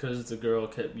irked because the girl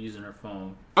kept using her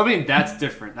phone. I mean, that's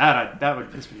different. That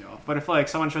would piss me off. But if like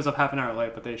someone shows up half an hour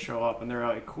late, but they show up and they're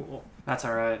like, cool, that's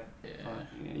all right. Yeah.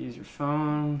 You gotta use your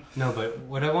phone. No, but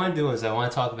what I want to do is I want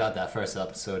to talk about that first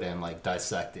episode and like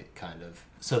dissect it kind of.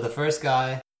 So the first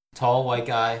guy, tall white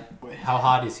guy, how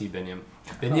hot is he, Binyam?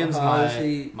 Binyam's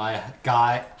my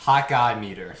hot guy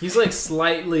meter. He's like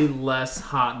slightly less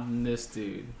hot than this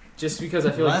dude. Just because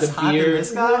I feel Less like the hot than beard.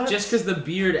 this guy? Just because the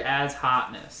beard adds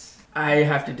hotness. I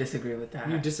have to disagree with that.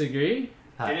 You disagree?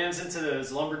 Get into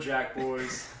those lumberjack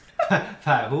boys.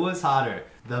 Pat, who was hotter?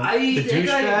 The I think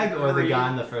I douchebag or the agree. guy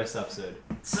in the first episode?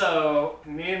 So,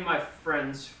 me and my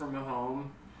friends from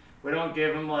home, we don't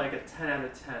give them like a 10 out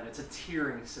of 10. It's a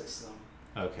tiering system.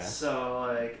 Okay. So,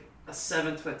 like, a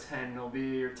 7 to a 10 will be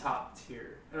your top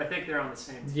tier. And I think they're on the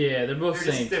same tier. Yeah, they're both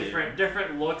They're same just tier.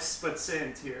 different looks, but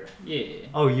same tier. Yeah.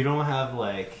 Oh, you don't have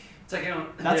like... It's like, you know,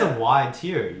 That's a wide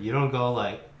tier. You don't go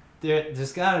like...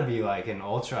 There's gotta be like an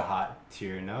ultra hot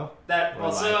tier, no? That Or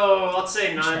also, let's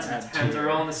say 9s and Chat 10s tier.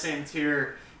 are all in the same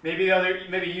tier. Maybe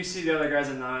you see the other guys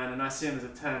at 9 and I see them as a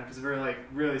 10 because we're like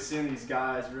really seeing these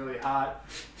guys really hot.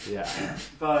 Yeah.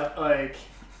 But like,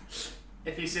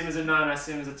 if you see them as a 9, I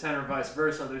see them as a 10 or vice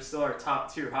versa. They're still our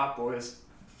top tier hot boys.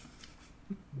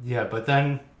 Yeah, but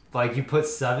then like you put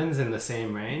 7s in the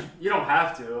same range? You don't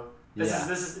have to. This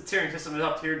Yeah. is the tiering system is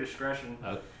up to your discretion.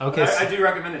 Okay. I do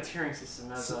recommend the tiering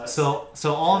system.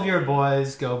 So all of your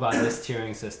boys go by this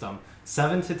tiering system.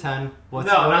 7 to 10.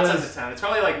 Not 7 to 10. It's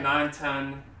probably like 9,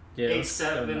 10, Yeah, 8, let's go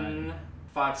 7, nine.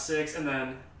 5, 6, and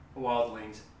then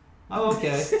wildlings. Oh,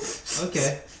 okay.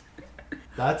 Okay.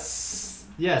 That's...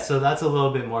 Yeah, so that's a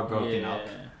little bit more broken up.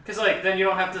 Because like then you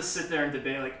don't have to sit there and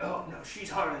debate like, oh no, she's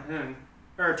hotter than him.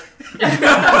 Or she's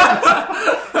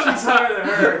hotter than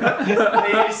her. And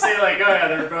you just say like, oh yeah,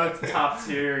 they're both top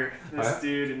tier. This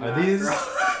dude and Are that these... girl.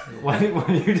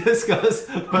 when you discuss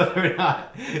whether or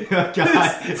not a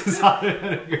guy is hotter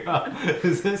than a girl,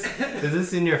 is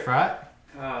this in your frat?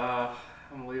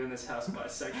 I'm leaving this house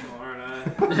bisexual, aren't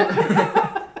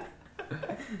I?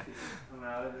 I'm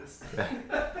out of this.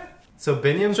 So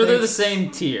Binyam So they're the thinks... same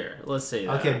tier. Let's say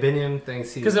that. Okay, Binyam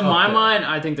thinks he's... Because in up my there. mind,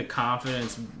 I think the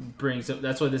confidence brings up.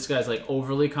 That's why this guy's like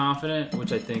overly confident,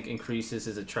 which I think increases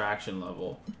his attraction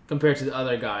level compared to the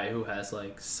other guy who has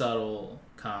like subtle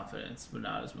confidence, but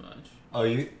not as much. Oh,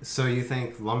 you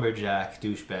think lumberjack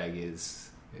douchebag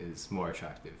is more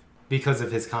attractive because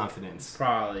of his confidence?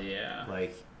 Probably, yeah.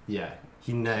 Like, yeah,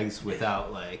 he negs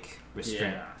without like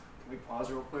restraint. Yeah. Can we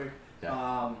pause real quick?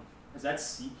 Yeah. Is that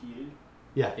CP'd?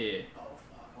 Yeah. Yeah. Oh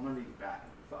fuck! I'm gonna be back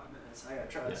in 5 minutes. I gotta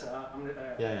try this out. I'm gonna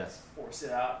Yeah. force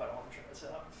it out, but I want to try this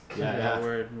out. Yeah.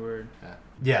 Word.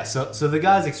 Yeah. So the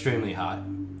guy's extremely hot,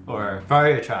 or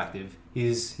very attractive.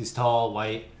 He's tall,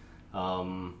 white.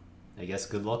 I guess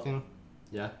good looking.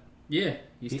 Yeah. Yeah,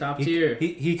 he's top tier.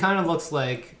 He kind of looks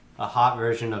like a hot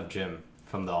version of Jim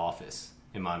from The Office,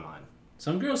 in my mind.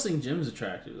 Some girls think Jim's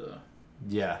attractive though.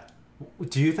 Yeah.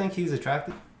 Do you think he's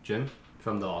attractive, Jim,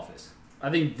 from The Office? I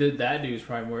think that dude's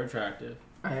probably more attractive.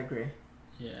 I agree.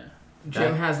 Yeah.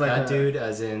 Jim has like that dude,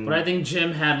 as in. But I think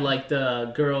Jim had like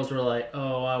the girls were like,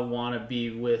 oh, I want to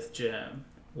be with Jim,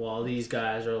 while these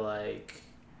guys are like,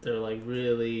 they're like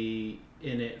really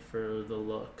in it for the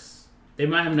looks. They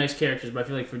might have nice characters, but I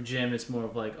feel like for Jim, it's more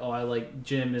of like, oh, I like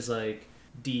Jim is like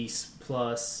D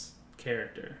plus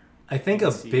character. I think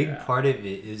a see big that. part of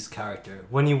it is character.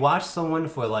 When you watch someone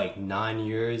for like 9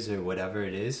 years or whatever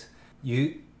it is,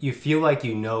 you feel like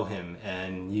you know him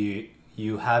and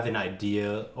you have an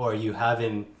idea, or you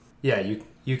kind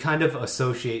of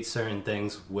associate certain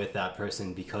things with that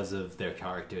person because of their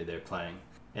character they're playing.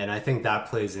 And I think that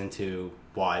plays into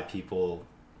why people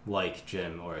like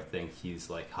Jim or think he's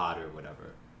like hot or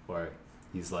whatever, or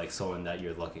he's like someone that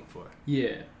you're looking for.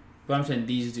 Yeah. But I'm saying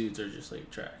these dudes are just like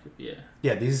attractive. Yeah.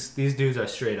 Yeah, these dudes are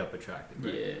straight up attractive.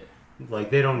 Right? Yeah.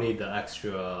 Like they don't need the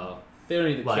extra. They don't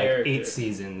need the like character. 8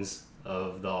 seasons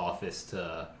of The Office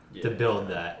to build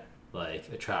that like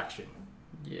attraction.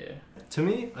 Yeah. To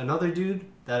me, another dude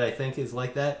that I think is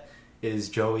like that is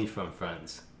Joey from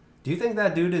Friends. Do you think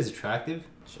that dude is attractive?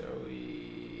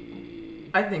 Joey.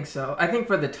 I think so. I think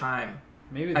for the time.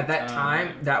 Maybe at that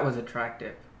time, that was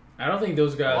attractive. I don't think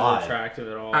those guys Why? are attractive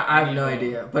at all. I have no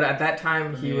idea. But at that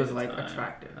time, he was like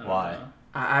attractive. Why?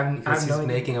 Because he's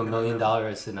making $1 million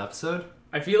an episode?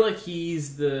 I feel like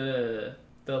he's the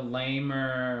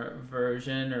lamer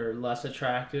version or less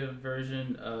attractive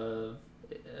version of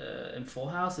in Full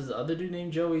House. Is the other dude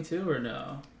named Joey too, or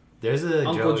no? There's a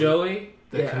Uncle Joey?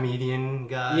 The comedian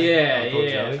guy. Yeah, Uncle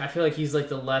yeah. Joey? I feel like he's like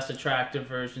the less attractive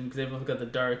version because they both got the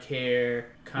dark hair,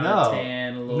 kind of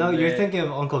tan, a little bit. No, you're thinking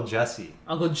of Uncle Jesse.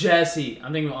 Uncle Jesse.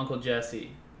 I'm thinking of Uncle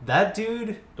Jesse. That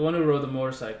dude? The one who rode the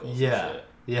motorcycles. Yeah. And shit.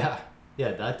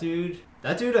 Yeah, that dude.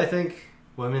 That dude, I think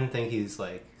women think he's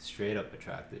like straight up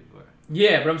attractive.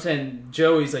 Yeah, but I'm saying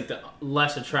Joey's like the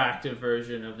less attractive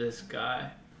version of this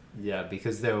guy. Yeah,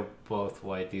 because they're both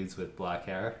white dudes with black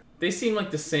hair. They seem like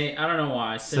the same. I don't know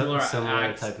why. Similar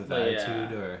type of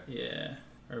attitude,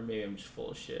 or maybe I'm just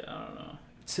full of shit. I don't know.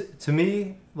 To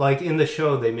me, like in the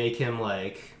show, they make him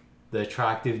like the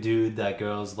attractive dude that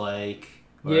girls like,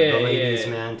 or the ladies'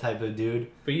 man type of dude.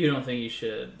 But you don't think you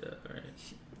should, right?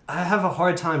 I have a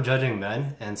hard time judging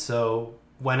men, and so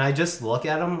when I just look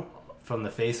at him from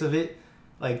the face of it,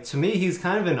 like to me, he's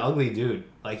kind of an ugly dude.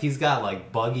 Like he's got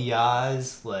like buggy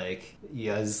eyes, like he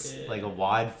has like a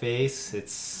wide face.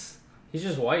 He's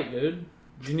just white, dude.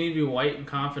 You need to be white and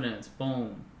confidence.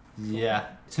 Boom. Yeah.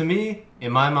 To me,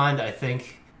 in my mind, I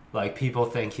think like people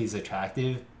think he's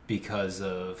attractive because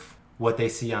of what they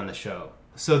see on the show.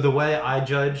 So the way I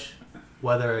judge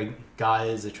whether a guy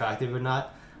is attractive or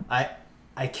not,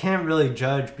 I can't really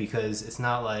judge because it's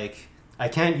not like I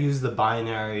can't use the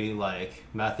binary like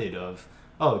method of,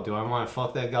 oh, do I want to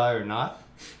fuck that guy or not?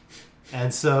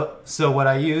 And so what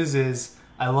I use is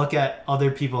I look at other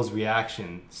people's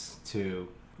reactions to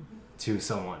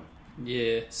someone.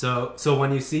 Yeah. So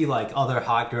when you see like other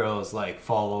hot girls like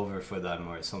fall over for them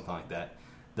or something like that,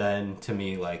 then to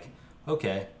me like,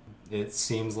 okay, it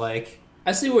seems like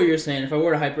I see what you're saying. If I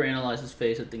were to hyperanalyze his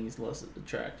face, I think he's less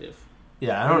attractive.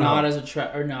 Yeah, I don't know. Not as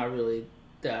or not really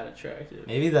that attractive.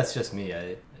 Maybe that's just me.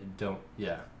 I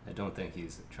don't think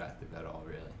he's attractive at all,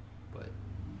 really. But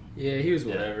yeah, he was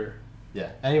whatever.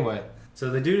 Yeah. Anyway, so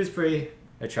the dude is pretty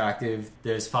attractive.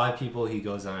 There's 5 people he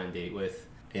goes on a date with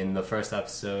in the first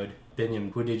episode.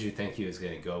 Binyam, who did you think he was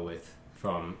going to go with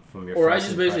from your? Or first I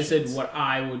just basically impressions? said what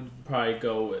I would probably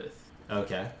go with.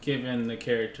 Okay. Given the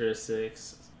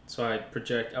characteristics, so I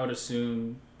would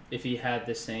assume if he had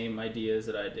the same ideas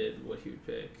that I did, what he would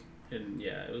pick. And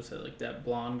yeah, it was like that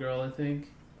blonde girl, I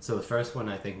think. So the first one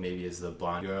I think maybe is the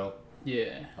blonde girl.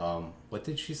 Yeah. What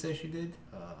did she say she did?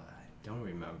 I don't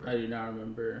remember. I do not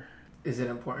remember. Is it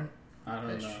important? I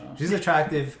don't know. She's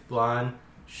attractive, blonde.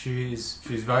 She's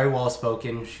very well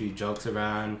spoken. She jokes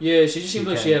around. Yeah, she just seemed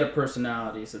like she had a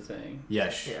personality. Is the thing.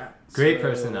 Yes. Yeah. Great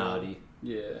personality.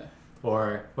 Yeah.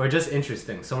 Or just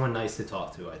interesting. Someone nice to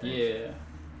talk to, I think.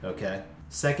 Yeah. Okay.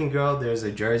 Second girl, there's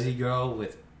a Jersey girl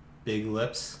with big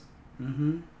lips.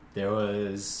 Mm-hmm. There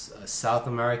was a South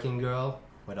American girl.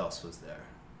 What else was there?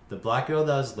 The black girl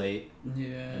that was late. Yeah.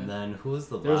 And then who was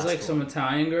the last There was like one? some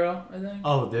Italian girl, I think.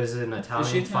 Oh, there's an Italian,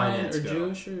 Is she Italian finance or girl.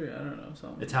 Jewish or I don't know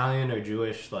something. Italian or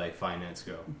Jewish like finance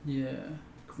girl. Yeah.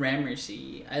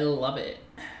 Gramercy. I love it.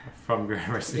 From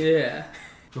Gramercy. Yeah.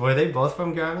 Were they both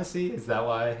from Gramercy? Is that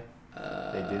why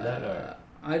they did that? Or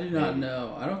I do not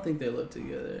know. I don't think they lived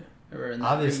together. Or in that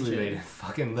obviously region. they didn't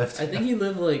fucking live together. I think he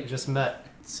lived like just met.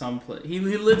 someplace. He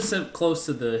lived so close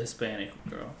to the Hispanic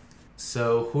girl.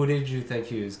 So who did you think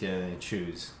he was gonna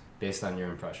choose based on your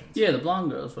impressions? Yeah, the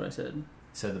blonde girl is what I said. You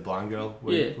said the blonde girl.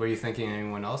 Were you thinking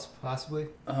anyone else possibly?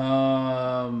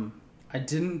 I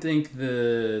didn't think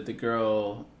the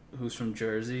girl who's from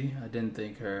Jersey. I didn't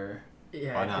think her.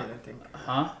 Yeah, Why I not? didn't think.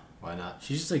 Huh? Why not?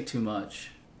 She's just like too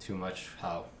much. Too much?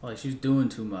 How? Like she's doing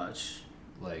too much.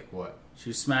 Like what? She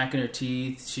was smacking her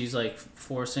teeth. She's like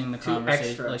forcing the Too conversation.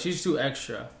 extra. Like she's too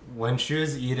extra. When she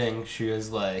was eating, she was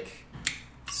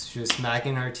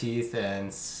smacking her teeth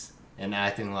and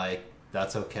acting like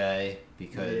that's okay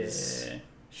because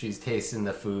she's tasting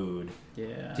the food.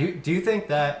 Yeah. Do you think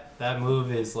that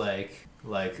move is like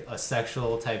a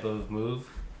sexual type of move?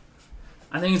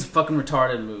 I think it's a fucking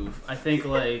retarded move. I think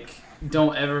like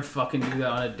don't ever fucking do that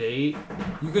on a date.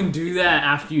 You can do that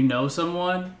after you know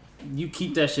someone, you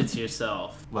keep that shit to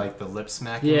yourself. Like the lip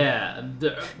smacking? Yeah.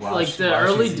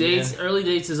 Early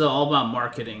dates is all about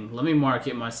marketing. Let me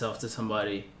market myself to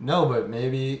somebody. No, but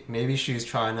maybe she's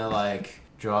trying to like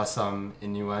draw some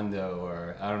innuendo,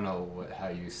 or I don't know how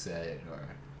you say it, or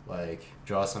like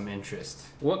draw some interest.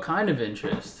 What kind of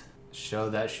interest? Show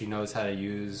that she knows how to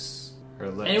use her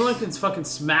lips. Anyone can fucking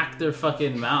smack their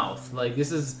fucking mouth. Like,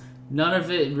 this is... None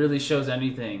of it really shows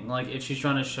anything. Like, if she's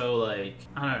trying to show, like,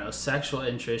 I don't know, sexual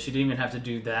interest, she didn't even have to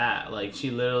do that. Like,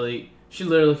 she literally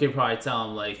could probably tell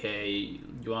him, like, hey,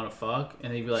 you want to fuck?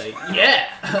 And he'd be like,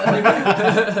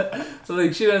 yeah! So,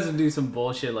 like, she doesn't do some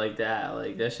bullshit like that.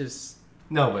 Like, that's just...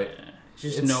 No, but...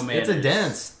 Just no manners. It's a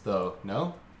dance, though,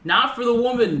 no? Not for the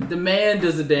woman. The man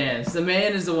does the dance. The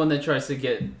man is the one that tries to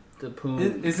get the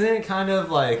poon. Isn't it kind of,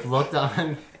 like, looked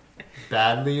on...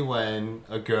 badly when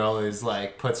a girl is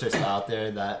like puts herself out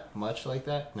there that much like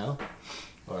that? No,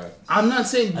 or I'm not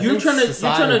saying you're trying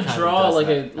to draw like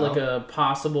a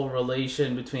possible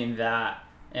relation between that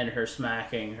and her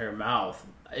smacking her mouth.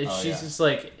 Just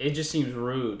like, it just seems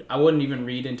rude. I wouldn't even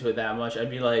read into it that much. I'd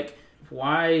be like,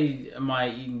 why am I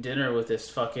eating dinner with this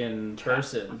fucking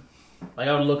person? Like,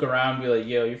 I would look around and be like,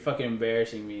 yo, you're fucking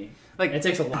embarrassing me. Like, it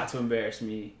takes a lot to embarrass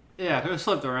me. Yeah, if it was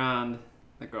flipped around,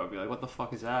 the girl would be like, what the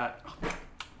fuck is that?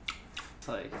 It's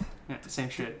like, yeah, the same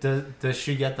shit. Does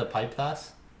she get the pipe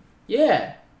pass?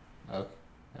 Yeah.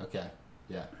 Okay.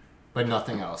 Yeah. But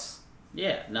nothing else.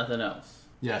 Yeah, nothing else.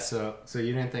 Yeah, so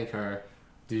you didn't think her...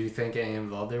 Do you think any of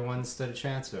the other ones stood a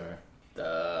chance, or...?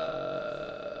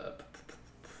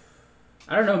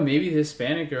 I don't know, maybe the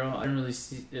Hispanic girl. I didn't really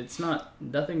see... It's not...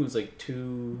 Nothing was like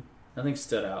too... Nothing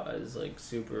stood out as like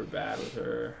super bad with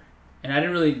her. And I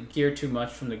didn't really gear too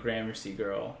much from the Gramercy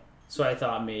girl. So I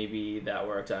thought maybe that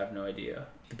worked. I have no idea.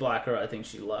 The black girl, I think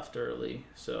she left early.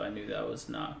 So I knew that was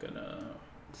not gonna...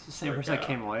 It's the same person that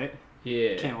came late?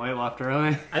 Yeah. Came late, left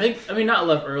early? I mean, not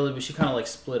left early, but she kind of like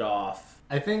split off.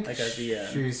 I think like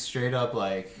she straight up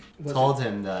like told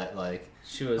him that like...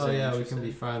 She was we can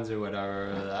be friends or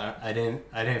whatever. I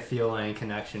didn't feel any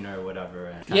connection or whatever.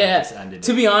 And just ended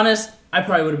to be honest, I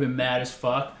probably would have been mad as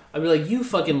fuck. I'd be like, you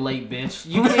fucking late bitch.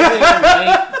 You came in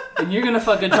late, and you're gonna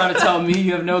fucking try to tell me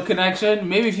you have no connection?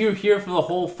 Maybe if you were here for the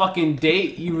whole fucking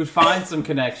date, you would find some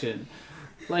connection.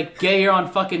 Like, get here on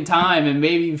fucking time and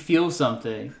maybe you feel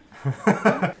something.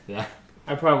 Yeah.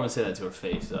 I probably wouldn't say that to her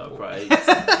face, though.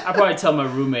 I'd probably tell my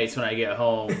roommates when I get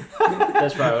home.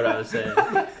 That's probably what I would say.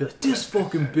 This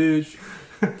fucking bitch.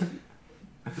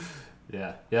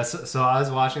 Yeah. So I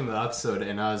was watching the episode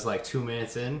and I was like 2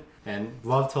 minutes in, and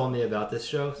Love told me about this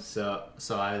show. So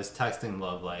I was texting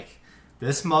Love like,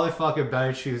 this motherfucker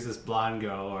better choose this blonde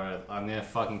girl or I'm gonna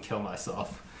fucking kill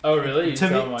myself. Oh really?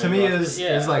 To me it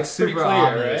was like super clear,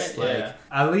 obvious. Right? Like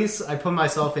at least I put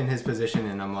myself in his position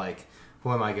and I'm like,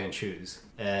 who am I gonna choose?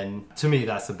 And to me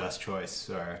that's the best choice.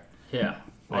 I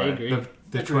agree.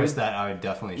 The choice that I would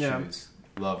definitely choose.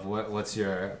 Love, what's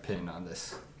your opinion on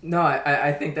this? No,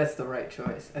 I think that's the right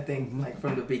choice. I think like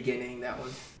from the beginning that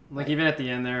was like even at the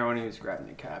end there when he was grabbing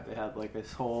the cab, they had like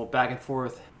this whole back and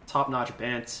forth, top-notch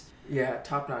banter. Yeah,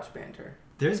 top-notch banter.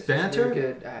 There's banter. She's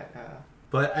really good at.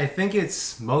 But I think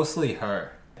it's mostly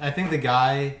her. I think the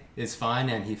guy is fine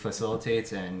and he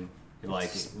facilitates and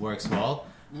like works well.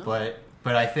 No.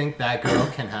 But I think that girl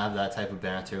can have that type of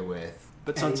banter with.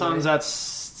 But sometimes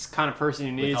that's the kind of person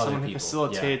you need. Someone who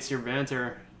facilitates your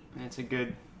banter. And it's a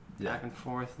good back and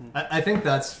forth. I think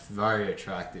that's very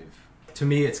attractive. To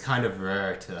me, it's kind of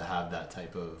rare to have that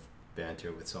type of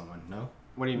banter with someone. No.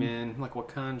 What do you mean? Like what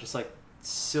kind? Just like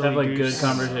silly. Have like good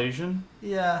conversation.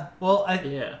 Yeah. Well,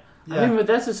 Yeah, I mean, but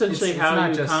that's essentially how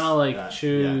you kind of like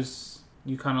choose.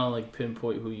 Yeah. You kind of like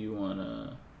pinpoint who you want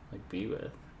to like be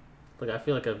with. Like I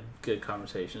feel like a good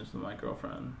conversations with my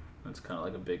girlfriend. That's kind of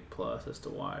like a big plus as to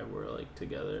why we're like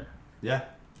together. Yeah,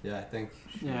 I think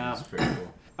she's pretty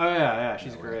cool. Oh yeah,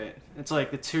 she's great. It's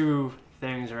like the two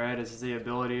things, right? Is the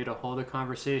ability to hold a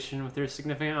conversation with your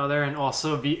significant other and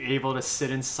also be able to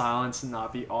sit in silence and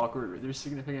not be awkward with your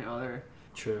significant other.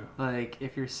 True. Like,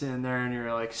 if you're sitting there and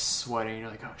you're, like, sweating, you're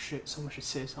like, oh, shit, someone should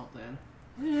say something.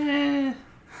 I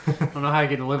don't know how you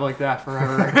can live like that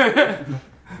forever.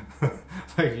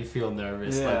 Like, you feel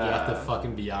nervous. Yeah. Like, you have to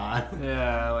fucking be on.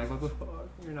 Yeah, like, what the fuck?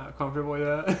 You're not comfortable with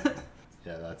that?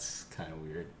 Yeah, that's kind of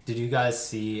weird. Did you guys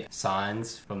see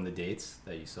signs from the dates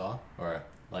that you saw? Or,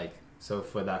 like, so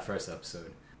for that first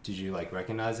episode, did you, like,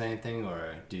 recognize anything?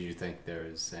 Or did you think there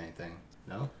was anything?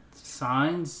 No?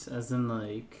 Signs? As in,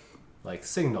 like... Like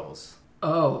signals.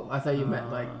 Oh, I thought you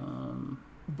meant like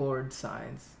board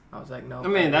signs. I was like, no. I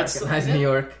mean, that's New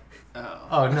York. Oh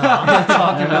no, I'm not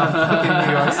talking about fucking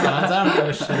New York signs. I don't give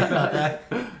a shit about that.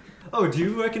 Oh, do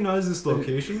you recognize this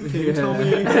location? Can you tell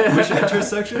me which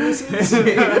intersection this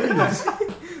is?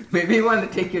 Maybe you want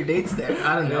to take your dates there.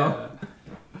 I don't know.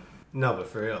 No, but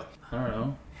for real. I don't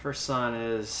know. First sign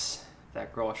is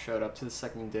that girl showed up to the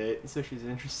second date, so she's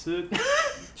interested.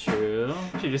 True.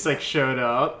 She just like showed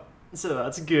up, so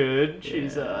that's good.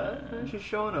 Yeah. She's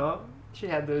showing up. She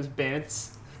had those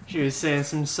bants. She was saying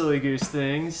some silly goose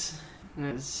things. And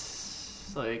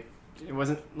it's like, it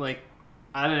wasn't like,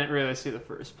 I didn't really see the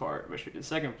first part, but the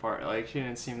second part, like, she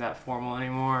didn't seem that formal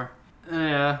anymore.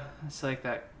 Yeah, it's like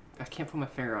that. I can't put my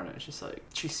finger on it. It's just like,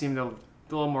 she seemed a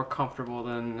little more comfortable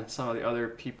than some of the other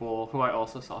people who I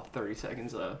also saw 30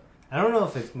 seconds of. I don't know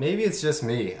if maybe it's just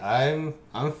me. I'm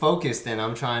focused and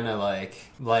I'm trying to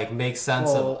like make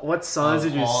sense of what signs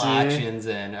did you all see? actions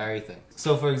and everything.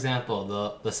 So for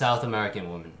example, the South American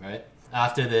woman, right?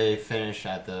 After they finish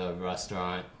at the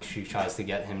restaurant, she tries to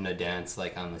get him to dance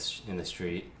like in the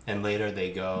street, and later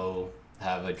they go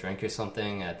have a drink or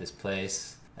something at this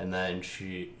place, and then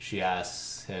she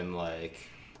asks him like,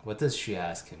 what does she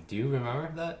ask him? Do you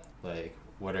remember that? Like,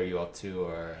 what are you up to,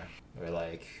 or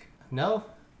like, no?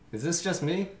 Is this just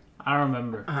me? I don't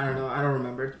remember. I don't know. I don't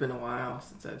remember. It's been a while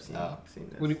since I've seen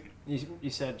this. What you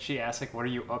said she asked like, what are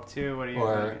you up to? What are you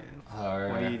Or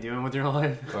what are you doing with your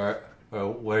life? Or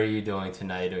what are you doing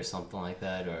tonight, or something like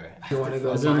that, or You want to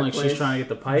go? Isn't like she's trying to get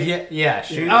the pipe? yeah.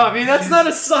 She, I mean that's not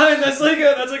a sign. That's like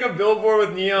a billboard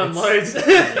with neon lights.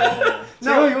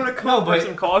 No, you want to come for but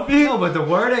some coffee? No, but the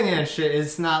wording and shit,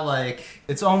 it's not like,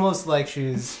 it's almost like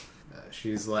she's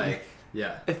like,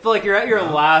 yeah. I feel like you're at your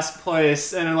last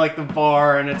place and in like the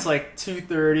bar and it's like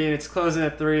 2:30 and it's closing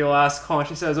at 3. Last call and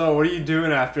she says, "Oh, what are you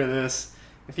doing after this?"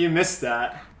 If you missed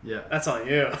that, Yeah. that's on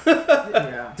you.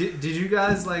 Yeah. Did you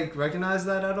guys like recognize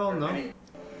that at all? No.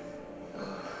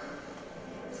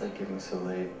 It's like getting so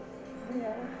late.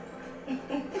 Yeah.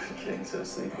 Getting so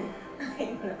sleepy. I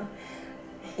know.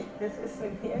 This is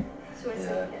sleep here. Should we Yeah.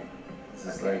 sleep here? This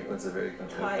is Okay. like what's a very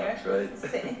comfortable Tired. couch,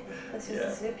 right? Let's just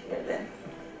Yeah. sleep here then.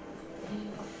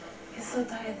 You're so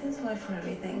tired. Thanks so much for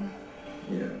everything.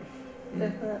 Yeah.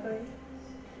 Definitely.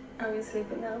 Are we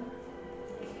sleeping now?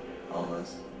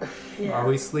 Almost. Yeah. Are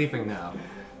we sleeping now?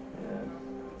 Yeah.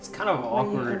 It's kind of What are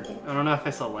you awkward. thinking? I don't know if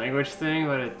it's a language thing,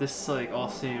 but this like all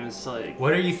seems like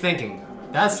What are you thinking?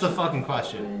 That's the fucking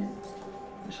question.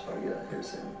 We should probably get out here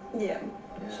soon. Yeah.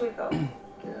 Should we go?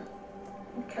 Yeah.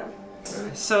 Okay.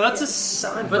 so. That's a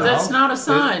sign. But that's not a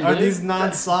sign, Are dude. these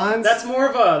not signs? That's more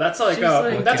of a. That's like She's a.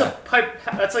 like- that's a Okay. pipe.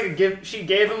 That's like a give. She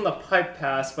gave him the pipe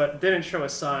pass, but didn't show a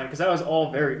sign because that was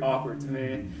all very awkward to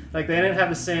me. Like they didn't have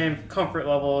the same comfort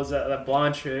level as that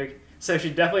blonde chick. So she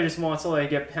definitely just wants to like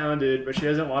get pounded, but she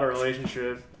doesn't want a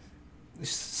relationship.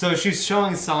 So she's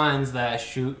showing signs that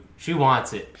she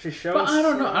wants it. She shows. But I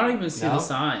don't know. I don't even see No? the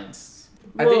signs.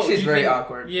 I think Well, she's you very think-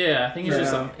 awkward. Yeah, I think it's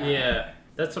just Yeah. yeah.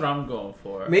 That's what I'm going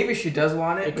for. Maybe she does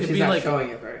want it, It but could she's be not like- showing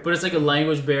it very. But it's like a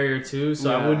language barrier too,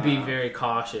 so I would be Yeah. very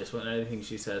cautious when anything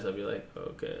she says. I'd be like,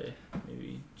 okay,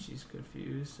 maybe she's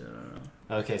confused. I don't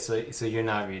know. Okay, so you're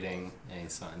not reading any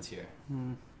signs here.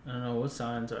 I don't know what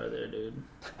signs are there, dude.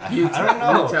 I don't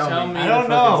know. You tell me. me I the don't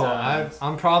know. fucking signs.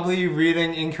 I'm probably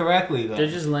reading incorrectly though. They're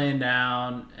just laying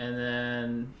down, and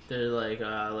then they're like,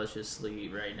 let's just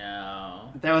sleep right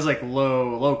now. That was like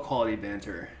low quality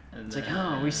banter. And It's then, like,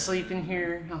 oh, we sleep in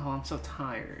here. Oh, I'm so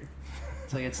tired.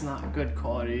 It's like it's not good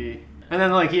quality. And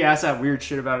then like he asked that weird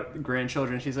shit about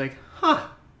grandchildren. She's like, huh,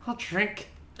 I'll drink.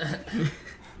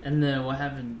 And then what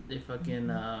happened? They fucking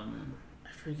I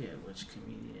forget which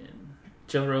comedian.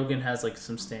 Joe Rogan has like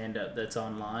some stand up that's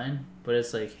online, but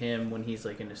it's like him when he's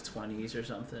like in his 20s or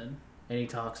something, and he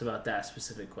talks about that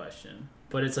specific question.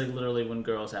 But it's like literally when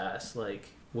girls ask like,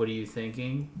 "What are you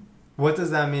thinking?" What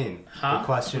does that mean? Huh? The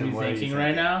question. What are you thinking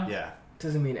right now? Yeah.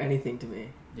 Doesn't mean anything to me.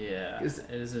 Yeah, Is- it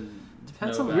isn't.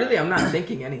 Depends no on- bad. Really, I'm not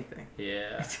thinking anything.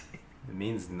 Yeah. It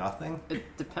means nothing.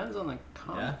 It depends on the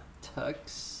Yeah.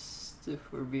 context.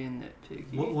 If we're being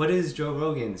nitpicky. What is Joe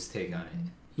Rogan's take on it?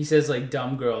 He says like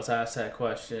dumb girls ask that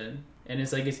question, and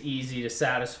it's like it's easy to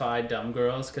satisfy dumb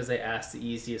girls because they ask the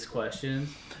easiest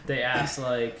questions. They ask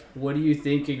like, "What are you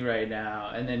thinking right now?"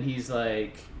 And then he's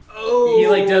like, Oh. he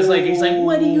like does like he's like,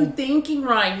 "What are you thinking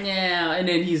right now?" And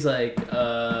then he's like,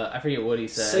 I forget what he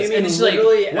says. So you mean and it's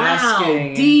literally like, "Wow,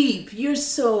 asking- deep. You're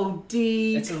so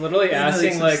deep." It's literally Yeah, like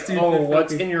asking some like, stupid oh,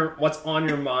 what's fucking- what's on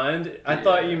your mind? I Yeah.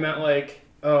 thought you meant like,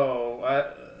 oh,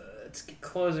 it's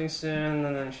closing soon,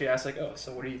 and then she asked like, oh,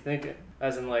 so what are you thinking?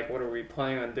 As in like, what are we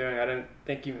planning on doing? I didn't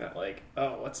think you meant like,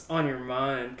 oh, what's on your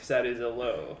mind? Because that is a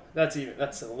low. That's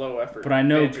a low effort. But I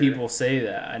know banter. people say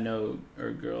that.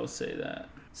 Or girls say that.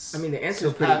 I mean, the answer So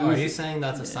is pretty Pat, are easy. you saying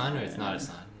that's a sign or it's not a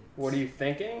sign? What are you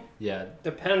thinking? Yeah.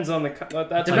 Depends on the...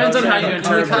 Depends on how you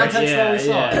interpret. The context that we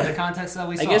saw. Yeah. The context that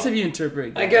we saw. I guess if you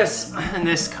interpret... I guess in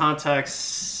this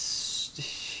context,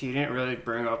 she didn't really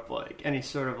bring up, like, any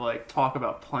sort of, like, talk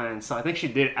about plans. So I think she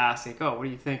did ask, like, oh, what are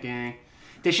you thinking?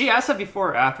 Did she ask that before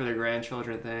or after the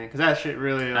grandchildren thing? Because that shit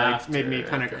really, like, After, made me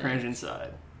kind of cringe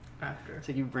inside. After. It's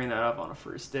like you bring that up on a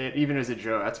first date, even as a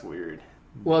joke. That's weird.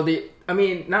 Well,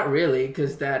 not really,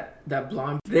 because that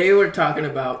blonde, they were talking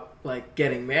about, like,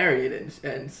 getting married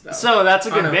and stuff. So that's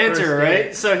a good banter, right?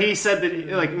 date. So he said that,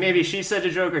 like, maybe she said the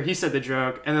joke or he said the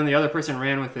joke, and then the other person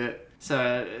ran with it.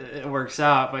 So it works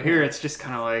out. But here it's just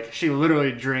kind of like, she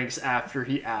literally drinks after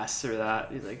he asks her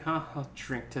that. He's like, huh, I'll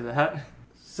drink to that.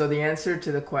 So the answer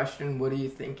to the question, what are you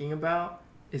thinking about,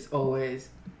 is always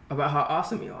about how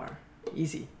awesome you are.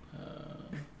 Easy.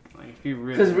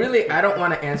 Because really, I don't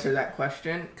want to answer that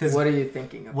question. What are you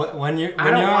thinking about? When you're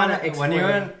on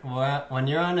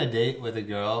a date with a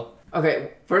girl.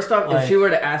 Okay, first off, if she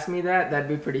were to ask me that, that'd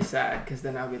be pretty sad. Because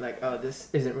then I'll be like, oh, this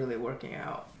isn't really working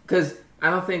out. Because I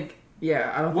don't think.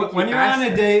 When you're on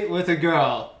a date with a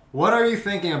girl, what are you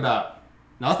thinking about?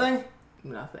 Nothing.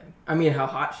 Nothing. I mean, how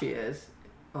hot she is.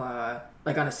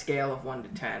 Like on a scale of 1 to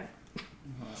 10.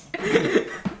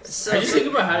 So I just think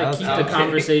about how to keep the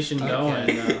conversation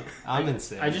going. I'm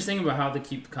insane. I just think about how to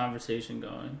keep the conversation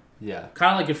going. Yeah.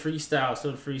 Kind of like a freestyle.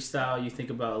 So freestyle, you think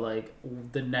about like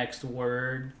the next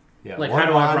word. Yeah. Like what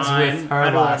how do I rhyme? With her how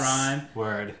do I last rhyme?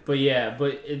 Word. But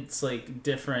it's like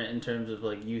different in terms of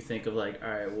like you think of like, all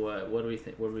right, what do we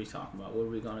think? What are we talking about? Where are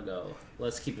we gonna go?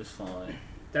 Let's keep this flowing.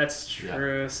 That's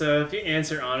true. Yeah. So if you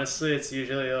answer honestly, it's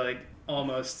usually like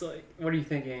almost like, what are you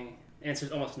thinking?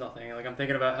 Answers almost nothing. Like I'm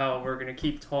thinking about how we're gonna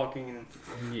keep talking and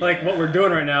like what we're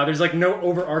doing right now. There's like no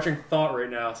overarching thought right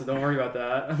now, so don't worry about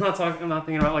that. I'm not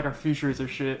thinking about like our futures or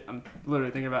shit. I'm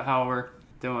literally thinking about how we're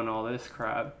doing all this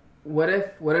crap. What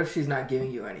if she's not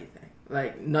giving you anything?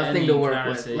 Like nothing to work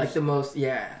with. Like the most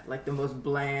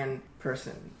bland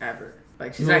person ever.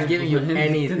 Like she's not giving you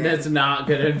anything. That's not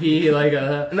gonna be like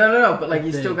a no. But like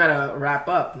you still gotta wrap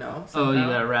up. No. Somehow. Oh, you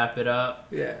gotta wrap it up.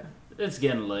 Yeah. It's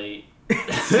getting late.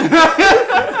 It's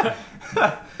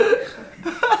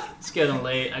getting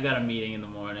late. I got a meeting in the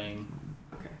morning.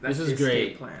 Okay, this is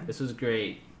great. This was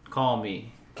great. Call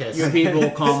me. Okay, your people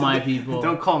call my people.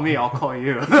 Don't call me. I'll call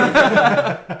you.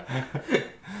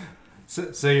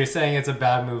 So you're saying it's a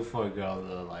bad move for a girl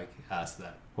to like ask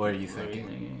that? What are you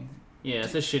thinking? Yeah,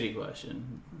 it's a shitty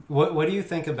question. What do you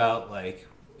think about like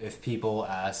if people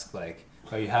ask like,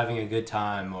 are you having a good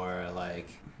time, or like,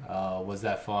 was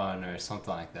that fun, or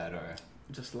something like that, or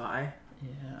just lie?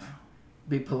 Yeah.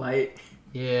 Be polite.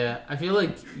 Yeah, I feel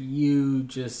like you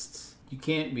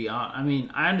can't be honest. I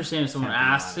mean, I understand if someone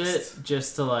asks it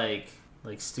just to like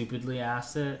stupidly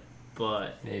ask it,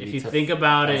 but maybe if you think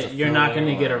about it, you're not going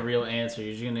to get a real answer.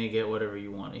 You're just going to get whatever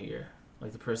you want to hear.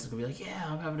 Like the person's going to be like, yeah,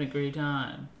 I'm having a great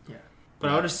time. Yeah.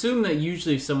 But I would assume that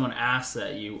usually if someone asks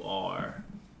that, you are.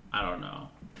 I don't know.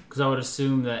 Because I would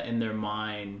assume that in their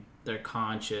mind, they're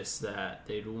conscious that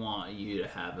they'd want you to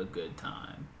have a good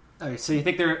time. Oh, so you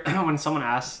think they're when someone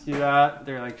asks you that,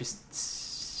 they're like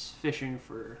just fishing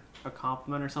for a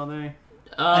compliment or something?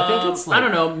 I think it's like, I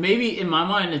don't know. Maybe in my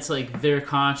mind, it's like they're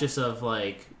conscious of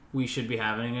like we should be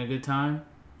having a good time.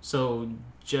 So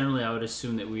generally, I would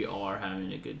assume that we are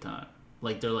having a good time.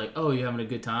 Like they're like, oh, you having a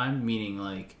good time? Meaning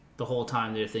like the whole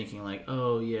time they're thinking like,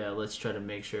 oh yeah, let's try to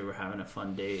make sure we're having a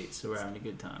fun date, so we're having a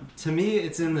good time. To me,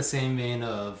 it's in the same vein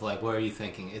of like, what are you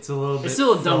thinking? It's a little bit. It's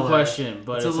still a dumb question,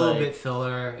 but it's a little bit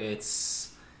filler.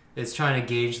 It's trying to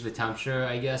gauge the temperature,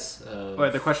 I guess.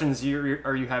 Wait, the question is,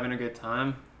 are you having a good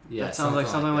time? Yeah, that sounds like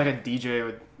something like a DJ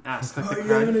would ask. Like, are you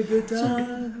having a good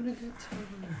time?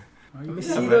 Let me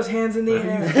see those hands in the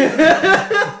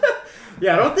air.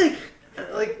 Yeah, I don't think.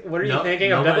 Like, what are you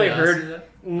thinking? I've definitely heard.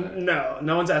 No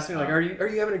one's asking like, are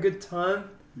you having a good time?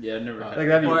 Yeah, I've never had like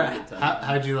that'd be a good time.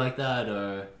 How'd you like that,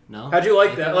 or no? How'd you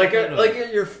like that? Like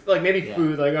your maybe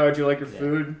food. Like, oh, did you like your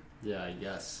food? Yeah, I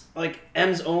guess. Like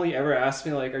M's only ever asked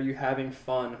me like, are you having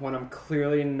fun, when I'm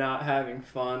clearly not having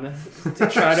fun, to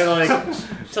try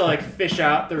to fish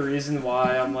out the reason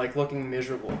why I'm like looking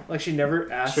miserable. Like she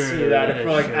never asks me that if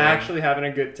we're like actually having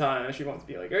a good time. She wants to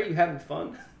be like, are you having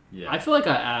fun? Yeah. I feel like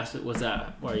I asked,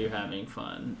 were you having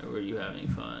fun? Or were you having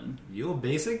fun? You a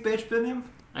basic bitch, Binim?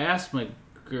 I asked my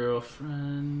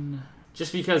girlfriend,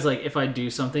 just because like if I do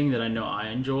something that I know I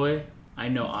enjoy, I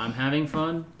know I'm having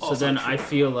fun. So then I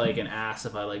feel like an ass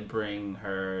if I like bring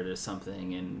her to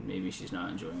something and maybe she's not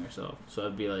enjoying herself. So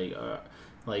I'd be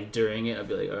like during it, I'd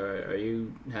be like, all right, are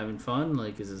you having fun?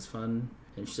 Like, is this fun?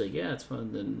 And she's like, yeah, it's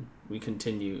fun. Then we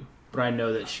continue. But I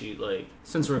know that she, like,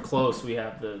 since we're close, we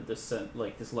have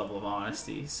this level of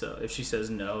honesty. So if she says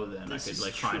no, then I could,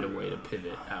 like, find a way to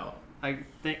pivot out. I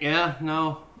think,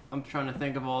 I'm trying to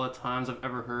think of all the times I've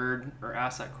ever heard or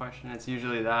asked that question. It's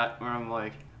usually that where I'm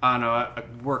like, I don't know,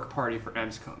 a work party for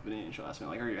M's company, and she'll ask me,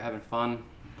 like, are you having fun?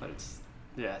 But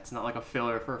it's not like a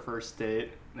filler for a first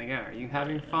date. Like, yeah, are you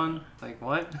having fun? Like,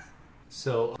 what?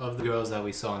 So, of the girls that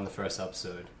we saw in the first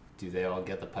episode, do they all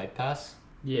get the pipe pass?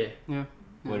 Yeah.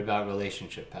 What about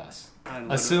relationship pass?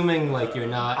 Assuming like you're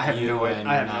not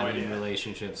in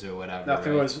relationships or whatever. Now,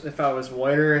 if I was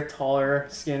whiter, taller,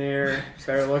 skinnier,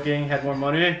 better looking, had more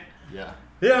money. Yeah.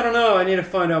 Yeah, I don't know. I need to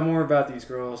find out more about these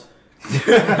girls.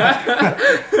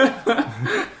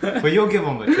 But you'll give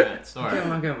them a chance. All right.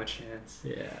 I'll give them a chance.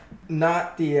 Yeah.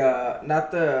 Not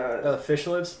the fish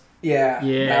lips. Yeah.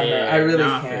 I really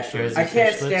can't. I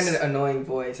can't stand an annoying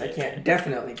voice. I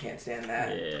definitely can't stand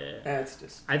that. Yeah. That's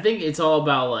just. I think it's all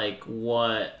about like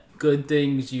what good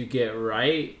things you get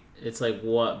right. It's like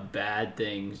what bad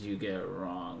things you get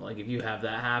wrong. Like if you have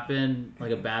that happen,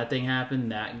 like a bad thing happen,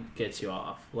 that gets you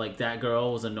off. Like that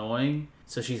girl was annoying,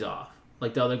 so she's off.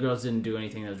 Like the other girls didn't do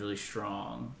anything that was really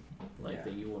strong, like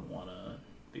that you wouldn't want to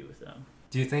be with them.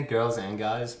 Do you think girls and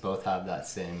guys both have that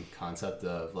same concept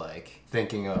of like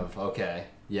thinking of, okay,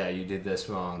 yeah, you did this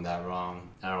wrong, that wrong,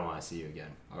 I don't want to see you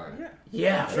again? Or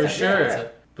yeah, for sure.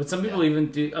 But some people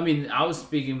even do. I mean, I was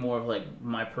speaking more of like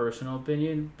my personal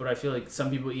opinion, but I feel like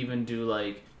some people even do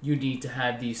like you need to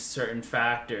have these certain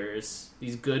factors,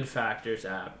 these good factors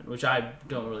happen, which I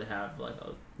don't really have like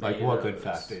what good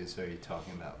factors are you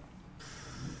talking about?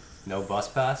 No bus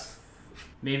pass?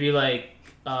 Maybe like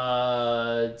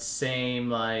same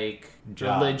like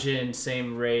job. Religion,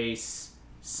 same race,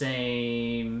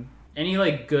 same any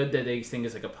like good that they think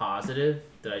is like a positive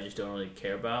that I just don't really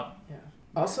care about. Yeah.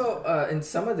 Also, in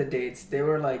some of the dates, they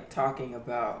were like talking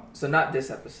about. So not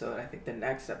this episode. I think the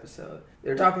next episode they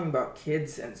were talking about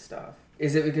kids and stuff.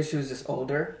 Is it because she was just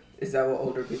older? Is that what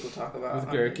older people talk about? With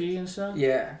Gurky and stuff?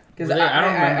 Yeah, because really?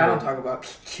 I don't talk about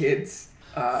kids.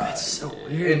 That's so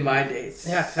weird. In my dates.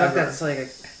 Yeah, I feel like that's like a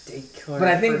date killer. But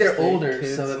I think they're older,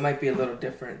 so it might be a little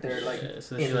different. They're like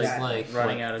so in she's that, like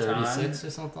running out of 36 time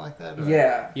or something like that. Or?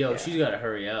 Yeah. Yo, she's got to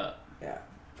hurry up. Yeah.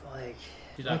 Like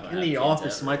in The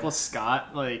Office, Michael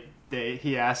Scott, like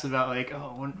he asked about like,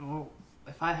 when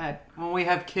we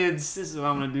have kids, this is what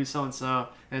I'm gonna do, so and so,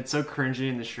 and it's so cringy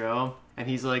in the show. And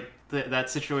he's like, that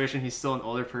situation, he's still an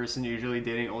older person, usually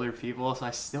dating older people. So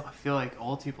I feel like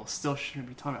old people still shouldn't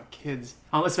be talking about kids,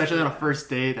 especially on a first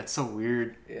date. That's so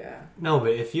weird. Yeah. No,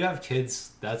 but if you have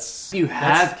kids,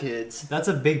 kids. That's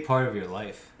a big part of your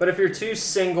life. But if you're too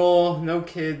single, no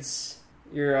kids,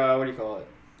 you're what do you call it?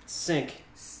 Sink.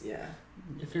 Yeah.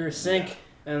 If you're a sink.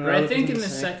 And but I think in the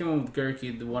second one with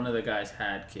Gurky, one of the guys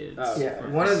had kids. Yeah,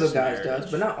 one of the guys does,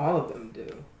 but not all of them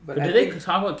do. But did they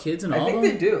talk about kids and all of them? I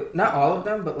think they do. Not all of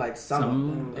them, but like some of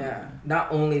them. Yeah.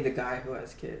 Not only the guy who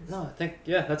has kids. No, I think,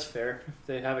 that's fair. If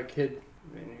they have a kid,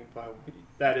 I mean,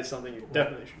 that is something you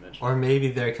definitely should mention. Or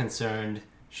maybe they're concerned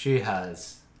she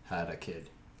has had a kid.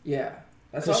 Yeah.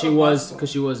 Because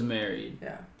she was married.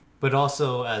 Yeah. But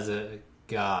also as a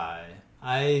guy,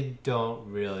 I don't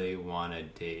really want to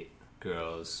date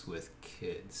girls with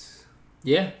kids.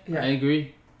 Yeah, I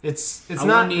agree. It's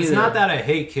not that I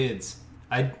hate kids.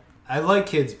 I like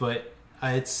kids, but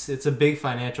it's a big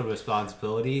financial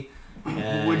responsibility.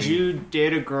 And would you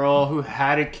date a girl who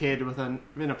had a kid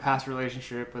in a past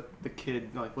relationship, but the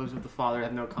kid like lives with the father,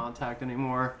 have no contact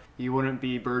anymore? You wouldn't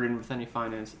be burdened with any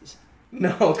finances.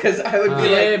 No, because I would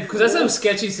be because that's a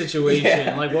sketchy situation.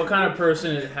 Yeah. Like, what kind of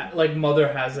person,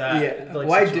 mother has that? Yeah. Like,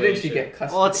 why situation? didn't she get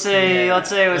custody? Well, let's say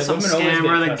it was some scam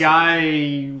where the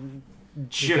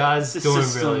guy's doing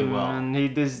really well, and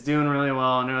he's doing really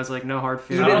well, and it was like no hard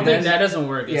feelings. I don't think that doesn't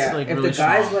work. It's like if really the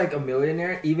guy's strong. like a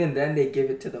millionaire, even then they give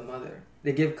it to the mother.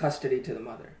 They give custody to the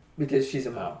mother because she's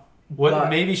a mom.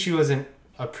 Maybe she wasn't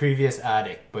a previous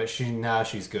addict, but now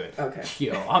she's good. Okay.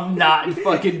 Yo, I'm not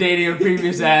fucking dating a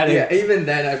previous addict. Yeah, even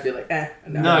then I'd be like,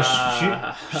 No,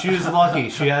 she was lucky.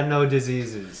 She had no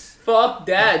diseases. Fuck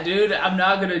that, dude. I'm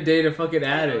not gonna date a fucking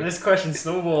addict. This question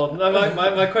snowballed.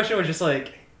 My question was just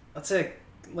like, let's say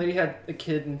a lady had a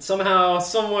kid and somehow,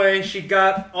 some way, she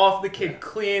got off the kid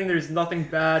clean. There's nothing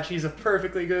bad. She's a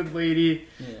perfectly good lady,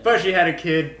 but she had a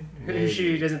kid who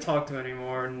she doesn't talk to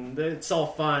anymore, and it's all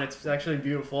fine. It's actually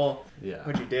beautiful. Yeah.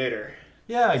 Would you date her?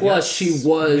 Yeah, I Plus, guess she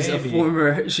was maybe. a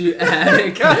former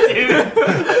addict,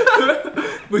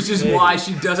 which is why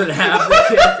she doesn't have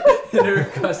the kid in her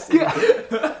custody.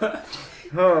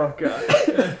 Oh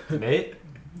god.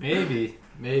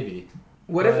 Maybe.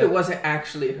 What if it wasn't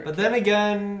actually her? But then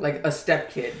again, like a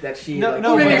step kid that she. No, like,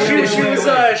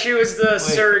 no, she was the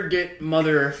surrogate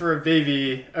mother for a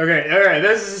baby. Okay, all right,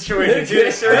 this is the situation. She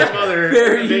was a surrogate mother.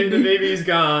 The baby's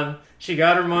gone. She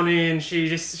got her money and she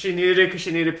needed it because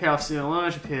she needed to pay off student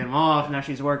loans. She paid him off. Now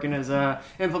she's working as a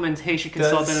implementation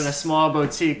consultant in a small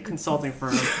boutique consulting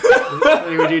firm.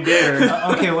 Like, would you dare?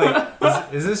 Okay, wait.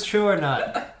 Is this true or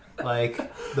not?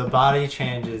 Like, the body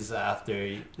changes after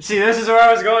you... See, this is where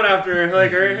I was going after. Like,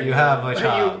 her, you have a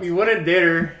child. You wouldn't date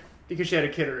her because she had a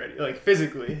kid already, like,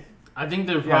 physically. I think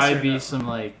there'd probably be some,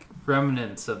 like,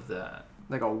 remnants of that.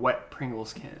 Like a wet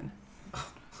Pringles can.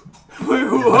 Wait,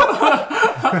 what?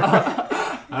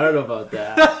 I don't know about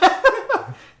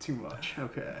that. Too much.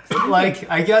 Okay. Like,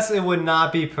 I guess it would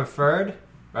not be preferred,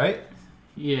 right?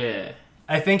 Yeah.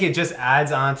 I think it just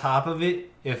adds on top of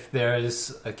it if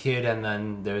there's a kid and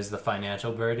then there's the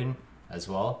financial burden as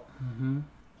well.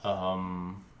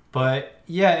 Mm-hmm. But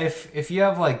yeah, if you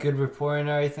have like good rapport and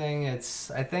everything, I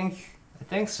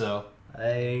think so.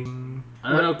 I don't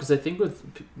know, because I think with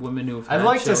women who've had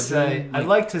I'd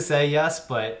like to say yes,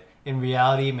 but in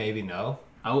reality, maybe no.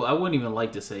 I wouldn't even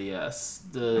like to say yes.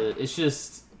 It's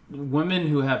just women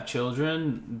who have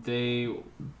children,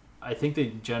 I think they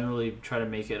generally try to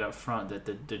make it up front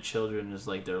that the children is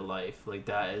like their life. Like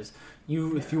that is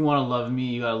if you want to love me,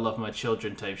 you gotta love my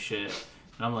children type shit.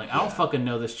 And I'm like, I don't fucking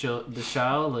know this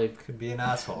child. Like, could be an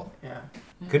asshole. Yeah.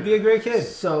 Could be a great kid.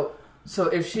 So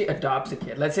if she adopts a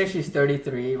kid, let's say she's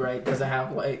 33, right? Hasn't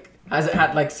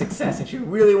had like success, and she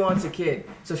really wants a kid,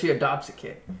 so she adopts a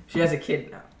kid. She has a kid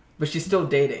now, but she's still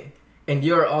dating, and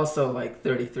you're also like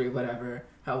 33, whatever.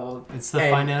 How old? It's the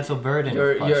financial burden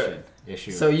question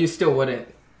issue. So you still wouldn't.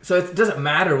 So it doesn't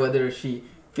matter whether she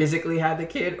physically had the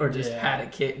kid or just had a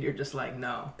kid. You're just like,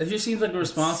 no. It just seems like a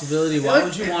responsibility. Why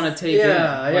would you want to take it?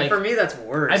 Yeah, for me that's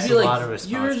worse. I'd be like,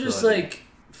 you're just like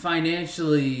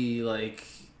financially like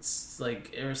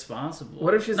irresponsible.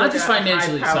 What if she's not like just a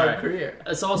financially? high-powered career?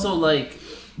 It's also like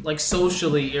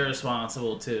socially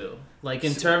irresponsible too. Like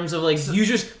in terms of like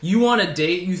you want to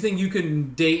date, you think you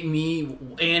can date me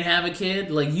and have a kid?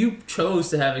 Like you chose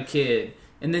to have a kid,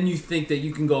 and then you think that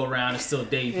you can go around and still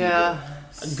date people. Yeah.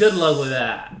 Good luck with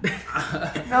that.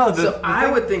 I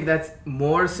would think that's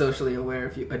more socially aware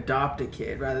if you adopt a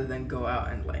kid rather than go out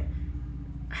and like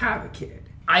have a kid.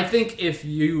 I think if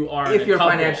you're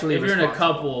financially if you're in a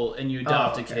couple and you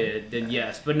adopt a kid, then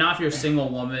yes. But not if you're a single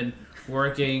woman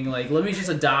working. Like, let me just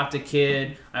adopt a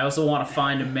kid. I also want to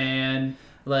find a man.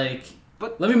 Like,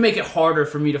 but let me make it harder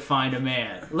for me to find a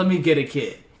man. Let me get a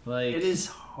kid. Like, it is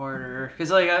harder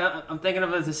because like I'm thinking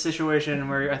of the situation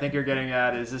where I think you're getting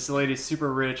at is this lady's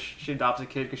super rich. She adopts a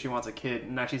kid because she wants a kid,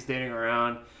 and now she's dating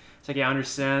around. It's like, yeah, I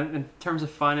understand in terms of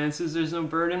finances, there's no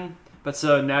burden. But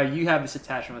so now you have this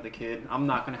attachment with a kid. I'm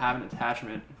not going to have an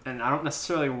attachment. And I don't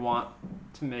necessarily want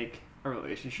to make a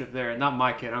relationship there. Not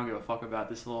my kid. I don't give a fuck about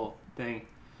this little thing.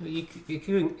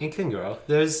 It can grow.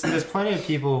 There's plenty of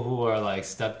people who are like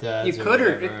stepdads. It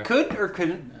could or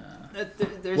couldn't.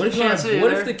 There's a chance.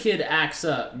 What if the kid acts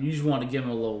up? You just want to give him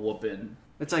a little whooping.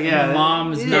 It's like, the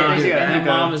mom is not. And the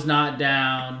mom is not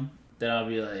down. Then I'll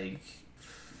be like,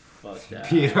 fuck that.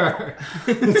 Beat her.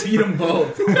 Beat them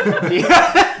both.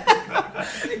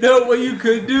 No, what you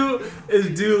could do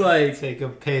is take a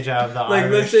page out of the like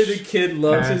Irish. Let's say the kid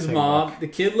loves his mom. Book. The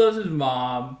kid loves his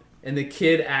mom, and the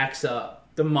kid acts up.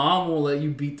 The mom won't let you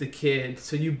beat the kid,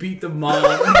 so you beat the mom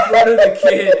in front of the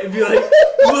kid and be like,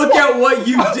 "Look at what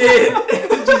you did!"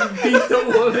 And just beat the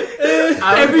woman.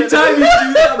 Every time you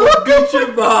do that, we'll beat your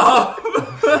mom.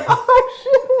 Oh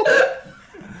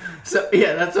shit! So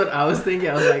yeah, that's what I was thinking.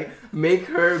 I was like, make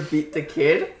her beat the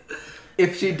kid.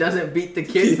 If she doesn't beat the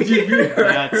kid, you beat her.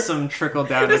 That's some trickle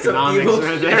down economics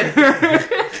right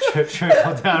there.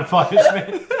 Trickle down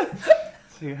punishment.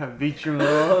 So you have beat your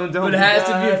mom. But it has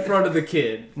to be in front of the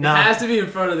kid. It has to be in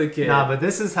front of the kid. Nah, but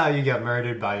this is how you get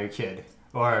murdered by your kid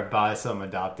or by some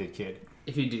adopted kid.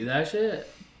 If you do that shit,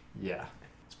 yeah,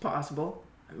 it's possible.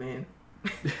 I mean,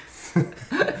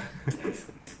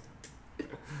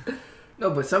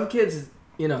 no, but some kids,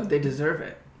 they deserve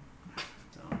it.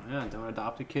 Yeah, don't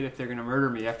adopt a kid if they're gonna murder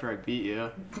me after I beat you.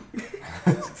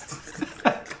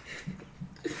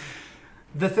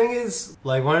 The thing is,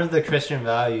 like, one of the Christian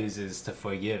values is to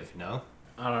forgive, no?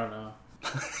 I don't know.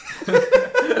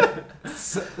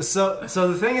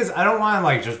 So the thing is, I don't want to,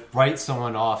 like, just write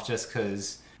someone off just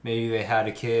because maybe they had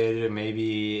a kid or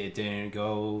maybe it didn't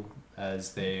go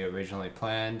as they originally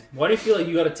planned. Why do you feel like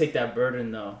you got to take that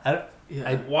burden, though?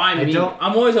 Why me?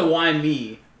 I'm always a why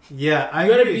me. Yeah,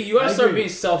 you gotta start being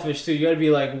selfish too. You gotta be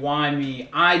like, why me?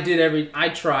 I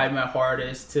tried my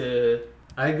hardest to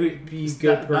I agree. Be a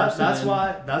good person.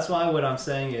 That's why what I'm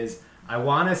saying is I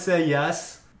want to say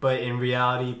yes, but in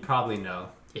reality, probably no.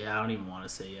 Yeah, I don't even want to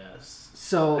say yes.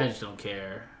 So I just don't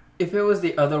care. if it was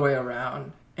the other way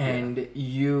around and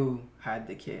you had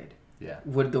the kid,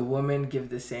 would the woman give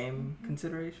the same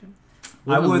consideration?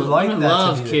 I would like that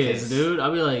love to be kids, the case. dude.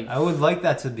 I'd be like, I would like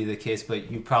that to be the case,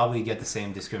 but you probably get the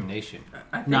same discrimination.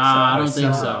 I think nah, so. I don't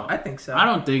think so. I think so. I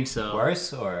don't think so.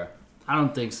 Worse or? I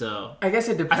don't think so. I guess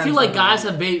it depends. I feel like guys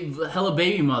have hella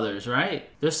baby mothers, right?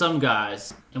 There's some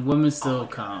guys, and women still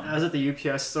come. I was at the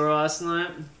UPS store last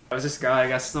night. There was this guy, I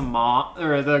guess the mom,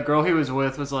 or the girl he was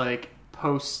with was like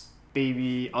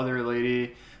post-baby other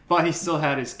lady, but he still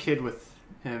had his kid with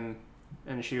him,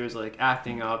 and she was like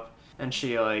acting up. And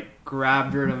she like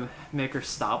grabbed her to make her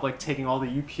stop, like taking all the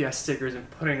UPS stickers and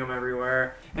putting them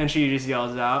everywhere. And she just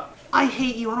yells out, "I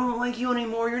hate you! I don't like you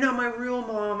anymore! You're not my real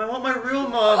mom! I want my real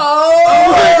mom!"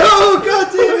 Oh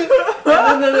God damn it!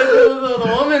 And then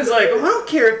the woman's like, "I don't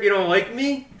care if you don't like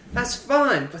me. That's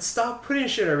fine, but stop putting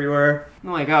shit everywhere."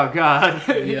 I'm like, "Oh God,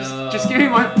 just give me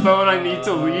my phone. I need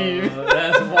to leave."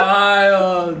 That's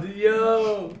wild,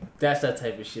 yo. That's that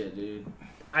type of shit, dude.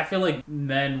 I feel like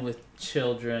men with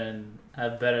children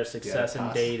have better success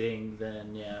in dating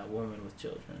than women with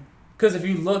children. Because if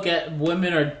you look at,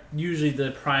 women are usually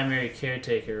the primary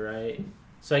caretaker, right?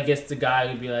 So I guess the guy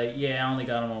would be like, "Yeah, I only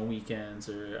got him on weekends,"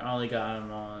 or "I only got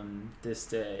him on this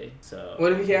day." So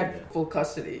what if he had full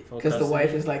custody? Because the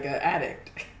wife is like an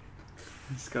addict.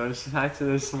 This goes back to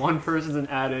this one person's an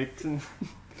addict.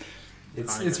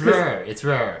 It's rare. It's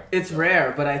rare. It's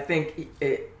rare, but I think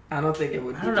I don't think it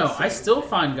would. I don't know. I still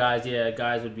find guys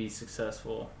would be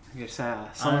successful. I guess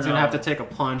someone's gonna have to take a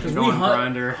plunge and go on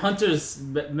Grindr. Hunters,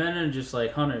 men are just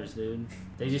like hunters, dude.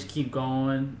 They just keep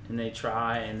going and they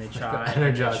try and they try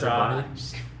and they try.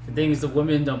 The thing is, the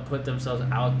women don't put themselves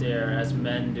out there as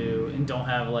men do, and don't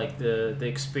have like the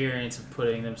experience of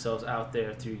putting themselves out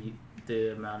there through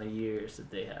the amount of years that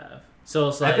they have. So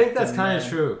it's like, I think that's kind of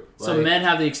true. So men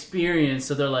have the experience,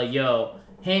 so they're like, "Yo,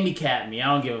 handicap me. I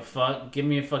don't give a fuck. Give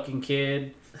me a fucking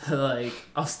kid. Like,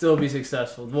 I'll still be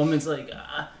successful." The woman's like,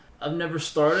 "I've never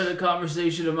started a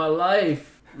conversation in my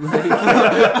life. Like,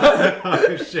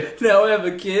 oh shit! Now I have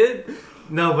a kid."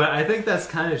 No, but I think that's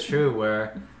kind of true.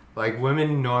 Where like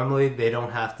women normally they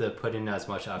don't have to put in as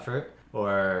much effort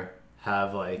or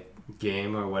have like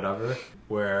game or whatever.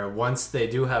 Where once they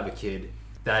do have a kid,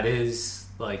 that is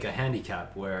like a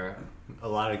handicap. Where a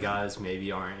lot of guys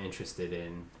maybe aren't interested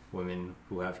in women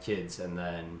who have kids, and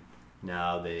then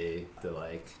now they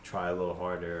like try a little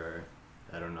harder, or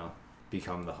I don't know,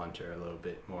 become the hunter a little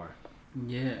bit more.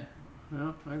 Yeah.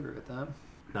 Well, I agree with that.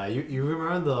 Now you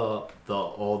remember the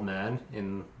old man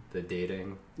in the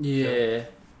dating show?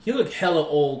 He looked hella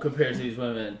old compared to these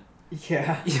women.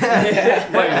 Yeah.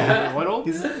 Wait, what old?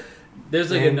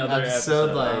 There's like another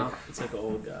episode like it's like an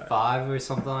old guy, 5 or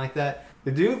something like that.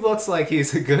 The dude looks like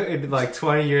he's a good like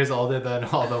 20 years older than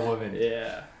all the women.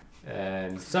 Yeah.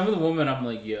 And some of the women, I'm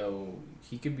like, "Yo,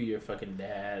 he could be your fucking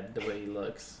dad." The way he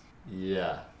looks.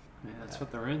 Yeah. That's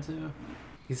what they're into.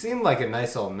 He seemed like a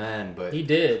nice old man, but he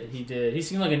did. He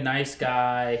seemed like a nice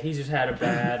guy. He just had a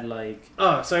bad like.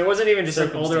 Oh, so he wasn't even just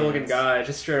an older looking guy,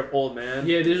 just straight up old man.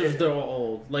 Yeah, they're all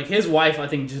old. Like his wife, I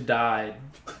think, just died.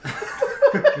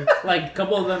 Like a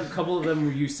couple of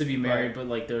them used to be married, but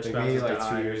like their spouses like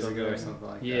died 2 years ago or something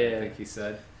like that. I think he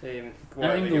said. I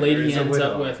think the lady he ends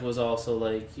up with was also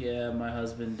like, "Yeah, my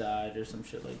husband died" or some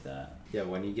shit like that. Yeah,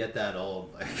 when you get that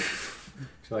old,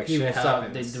 like people shit stop.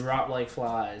 happens. They drop like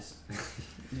flies.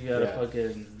 You gotta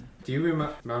fucking. Do you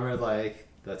remember like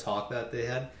the talk that they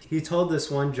had? He told this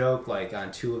one joke like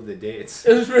on 2 of the dates.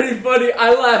 It was pretty funny.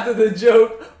 I laughed at the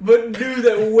joke, but knew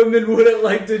that women wouldn't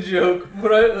like the joke.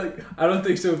 But I don't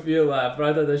think Sophia laughed, but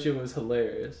I thought that shit was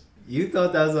hilarious. You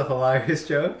thought that was a hilarious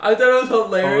joke? I thought it was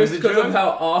hilarious because of how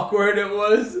awkward it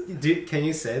was. Can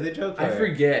you say the joke? I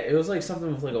forget. It was like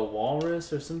something with like a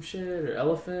walrus or some shit, or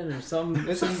elephant or something.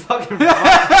 It's a fucking frog.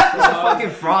 It's a fucking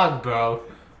frog, bro.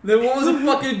 Then what was a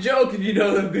fucking joke if you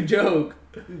know the good joke?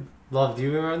 Love, do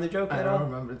you remember the joke I at all?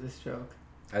 don't remember this joke.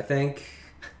 I think...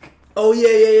 Oh,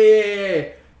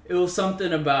 yeah. It was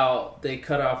something about they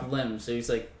cut off limbs. So he's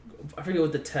like, I forget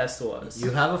what the test was. You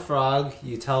have a frog,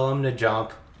 you tell him to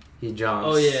jump, he jumps.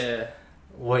 Oh, yeah.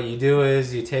 What you do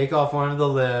is you take off one of the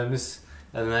limbs,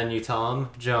 and then you tell him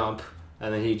jump,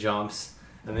 and then he jumps.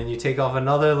 And then you take off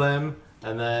another limb,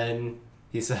 and then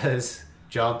he says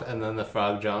jump, and then the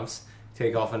frog jumps.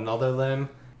 Take off another limb,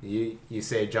 you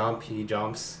say jump, he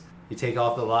jumps. You take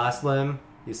off the last limb,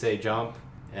 you say jump,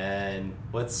 and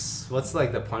what's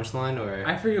like the punchline? Or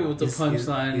I forget what the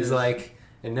punchline is. He's like,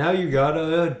 and now you got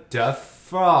a deaf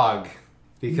frog.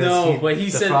 Because but he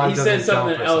said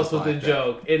something else with the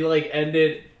joke. It like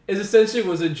ended. It essentially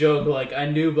was a joke. Like I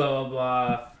knew blah blah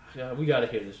blah. Yeah, we gotta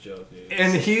hear this joke, dude.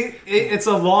 And it's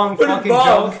a long fucking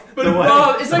joke. But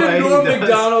it's like a Norm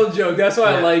Macdonald joke. That's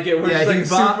why I like it. Where it's like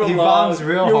super he long. bombs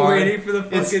real You're hard. waiting for the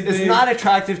fucking thing. It's not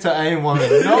attractive to any woman.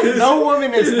 No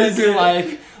woman is thinking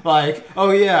like,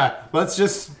 oh yeah, let's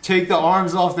just take the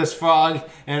arms off this frog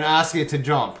and ask it to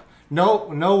jump. No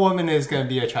woman is gonna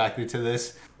be attracted to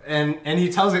this. And he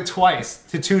tells it twice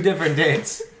to 2 different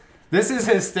dates. This is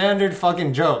his standard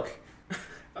fucking joke.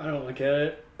 I don't look at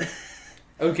it.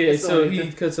 Okay, so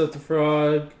he cuts out the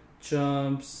frog,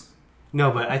 jumps.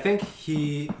 No, but I think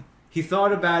he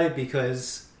thought about it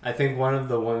because I think one of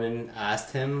the women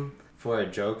asked him for a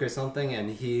joke or something, and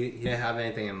he didn't have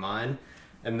anything in mind.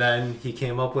 And then he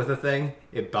came up with a thing,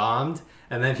 it bombed,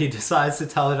 and then he decides to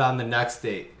tell it on the next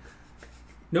date.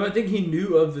 No, I think he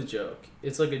knew of the joke.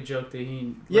 It's like a joke that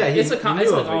he... Yeah, it's like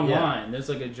online. Yeah. There's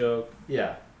like a joke.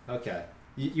 Yeah, okay.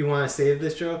 You want to save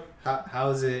this joke? How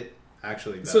is it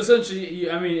actually better? So essentially,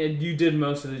 you did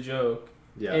most of the joke.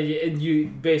 Yeah. And you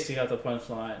basically got the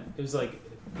punchline. It was like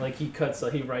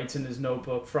he writes in his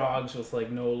notebook, frogs with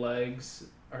like no legs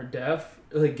are deaf,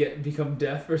 like become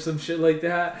deaf or some shit like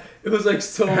that. It was like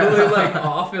totally like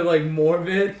off and like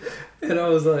morbid, and I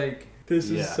was like, this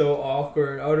is so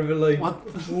awkward. I would have been like,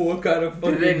 what kind of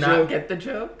fucking joke? Did they not get the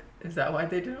joke? Is that why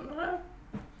they didn't laugh?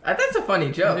 That's a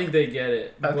funny joke. I think they get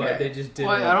it, but they just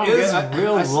didn't. I don't get it. It's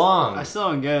real long. I still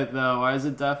don't get it though. Why is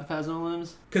it deaf if it has no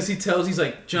limbs? Because he's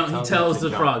like, jump. He tells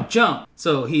the frog, jump.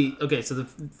 So the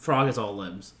frog has all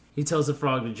limbs. He tells the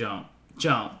frog to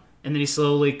jump. And then he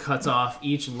slowly cuts off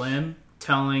each limb,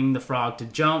 telling the frog to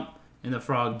jump, and the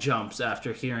frog jumps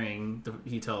after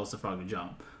he tells the frog to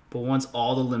jump. But once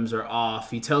all the limbs are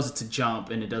off, he tells it to jump,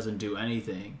 and it doesn't do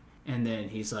anything. And then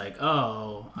he's like,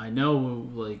 oh, I know,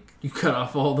 like, you cut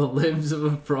off all the limbs of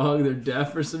a frog, they're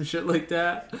deaf or some shit like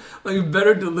that. Like,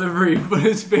 better delivery, but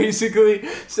it's basically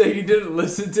saying he didn't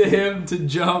listen to him to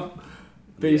jump.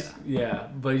 But he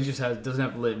just doesn't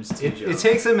have limbs to jump. It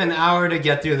takes him an hour to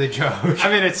get through the joke. I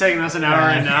mean, it's taking us an hour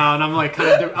right now, and I'm like,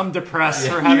 I'm depressed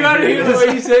for having. You gotta hear the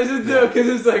way he says it though, because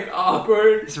it's like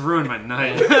awkward. It's ruined my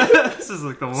night. This is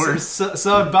like the worst.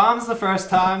 So it bombs the first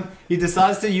time. He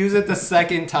decides to use it the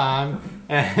second time,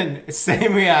 and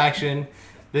same reaction.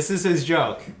 This is his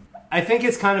joke. I think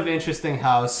it's kind of interesting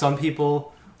how some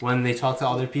people, when they talk to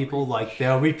other people, like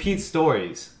they'll repeat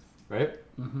stories, right?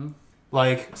 Mm-hmm.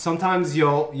 Like, sometimes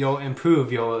you'll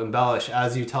improve, you'll embellish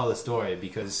as you tell the story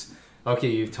because, okay,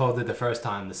 you've told it the first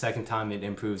time, the second time it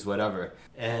improves, whatever.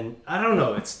 And I don't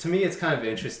know, to me it's kind of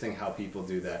interesting how people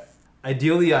do that.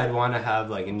 Ideally, I'd want to have,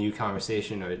 like, a new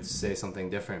conversation or say something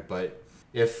different, but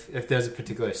if there's a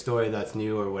particular story that's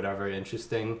new or whatever,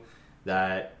 interesting,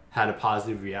 that had a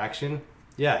positive reaction,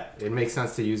 yeah, it makes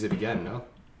sense to use it again, no?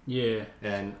 Yeah.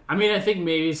 And I mean, I think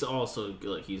maybe it's also,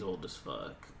 like, he's old as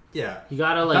fuck. Yeah, you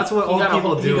gotta like. That's what old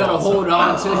people do. You gotta hold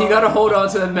on to. You gotta hold on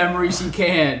to the memories you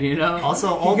can. You know. Also,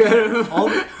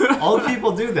 old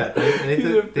people do that.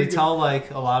 They tell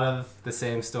like a lot of the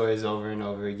same stories over and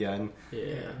over again.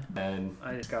 Yeah. And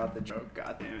I just got the joke.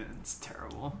 God damn it, it's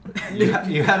terrible.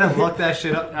 You had to look that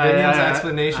shit up. Vinny's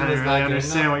explanation is not good enough. I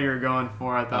understand what you were going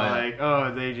for. I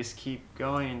thought they just keep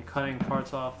going and cutting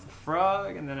parts off the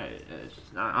frog, and then I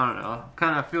don't know.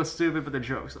 Kind of feel stupid, but the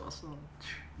joke's also.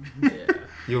 Yeah.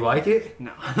 You like it?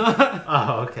 No.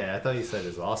 Oh, okay. I thought you said it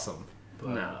was awesome. But,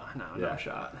 no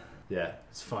shot. Yeah.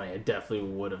 It's funny. I definitely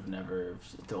would have never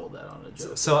told that on a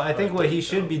joke. So I think what he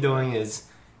should be doing is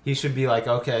he should be like,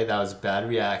 okay, that was a bad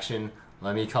reaction.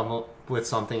 Let me come up with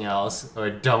something else,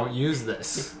 or don't use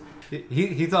this.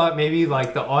 He thought maybe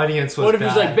like the audience was. What if bad.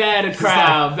 he's like bad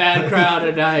crowd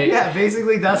tonight? Yeah,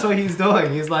 basically that's what he's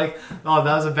doing. He's like, oh,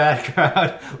 that was a bad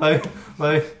crowd.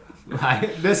 like.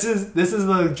 This is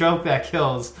the joke that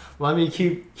kills. Let me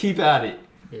keep at it.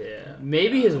 Yeah,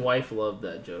 maybe his wife loved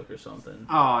that joke or something.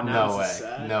 Oh no way!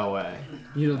 Sad. No way!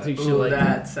 You don't think she'll like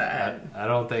that's sad? I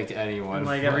don't think anyone. And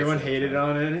like everyone hated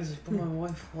on it. It's like, but my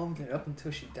wife loved it up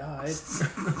until she died.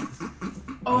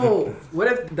 Oh, what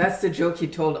if that's the joke he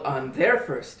told on their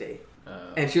first date?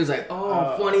 And she was like,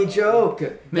 "Oh, funny joke."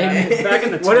 Maybe back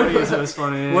in the 20s, it was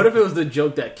funny. What if it was the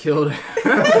joke that killed her?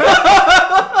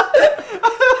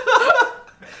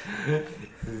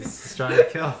 He's trying to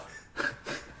kill.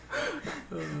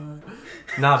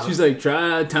 She's like,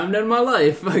 time to end my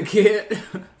life. I can't.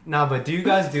 No, but do you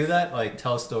guys do that? Like,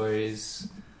 tell stories,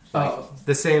 like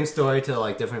the same story to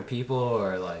like different people,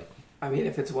 or like? I mean,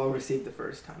 if it's well received the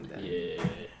first time, then yeah.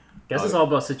 Guess it's all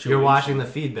about situation. You're watching the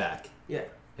feedback. Yeah.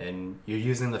 And you're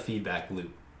using the feedback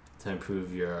loop to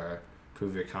improve your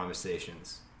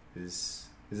conversations.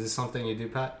 Is this something you do,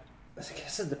 Pat? I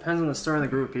guess it depends on the story and the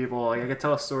group of people. Like, I could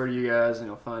tell a story to you guys and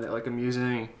you'll find it like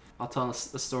amusing. I'll tell the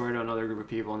story to another group of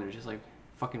people and they're just like,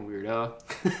 fucking weirdo.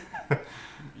 Yeah.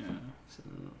 So,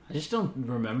 I just don't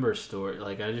remember story.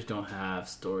 Like, I just don't have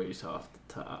stories off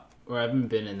the top. Or I haven't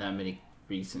been in that many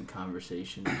recent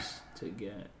conversations to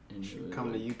get into it.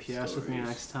 Come to UPS with me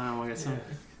next time. We'll get some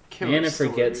killer Anna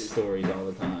forgets stories all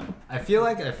the time. I feel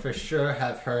like I for sure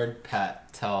have heard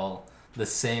Pat tell the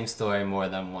same story more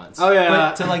than once. Oh, yeah.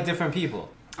 But to, like, different people.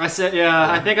 I said,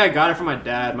 I think I got it from my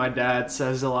dad. My dad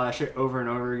says a lot of shit over and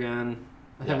over again.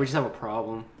 I think we just have a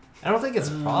problem. I don't think it's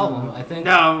a problem. I think...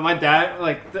 No, my dad,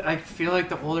 like, I feel like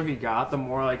the older he got, the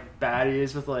more, like, bad he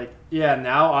is with, like,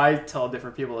 now I tell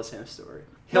different people the same story.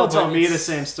 He'll tell me the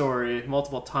same story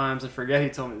multiple times and forget he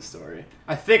told me the story.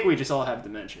 I think we just all have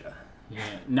dementia. Yeah.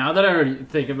 Now that I already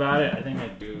think about it, I think I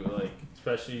do, like,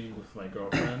 especially with my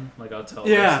girlfriend. Like, I'll tell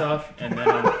her stuff, and then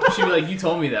she'll be like, you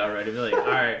told me that already. I'll be like,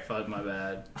 alright, fuck, my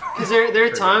bad. Because there are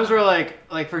times where,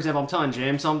 like, for example, I'm telling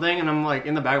James something, and I'm like,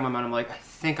 in the back of my mind, I'm like, I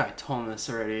think I told him this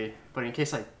already, but in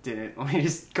case I didn't, let me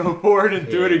just go forward and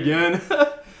do it again.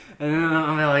 And then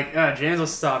I'm like, James will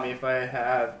stop me if I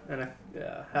have. And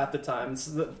half the time, it's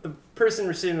the person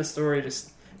receiving the story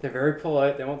just, they're very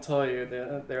polite, they won't tell you,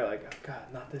 they're like, oh god,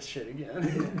 not this shit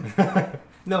again.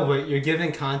 No, but you're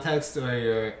giving context,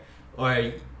 or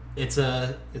it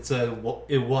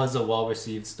was a well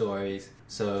received story,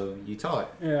 so you tell it.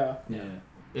 Yeah.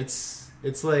 It's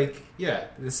like,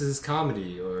 this is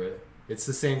comedy, or it's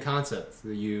the same concept.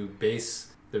 You base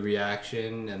the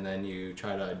reaction and then you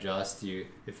try to adjust.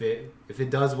 If it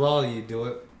does well, you do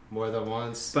it more than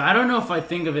once. But I don't know if I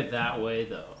think of it that way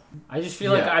though. I just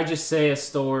feel like I just say a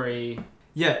story.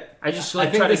 Yeah, I just try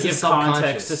to give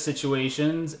context to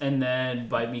situations, and then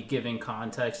by me giving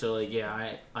context, they're like,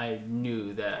 I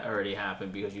knew that already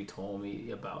happened because you told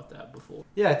me about that before.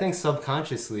 Yeah, I think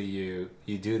subconsciously you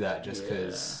do that just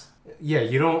because. Yeah,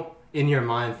 you don't in your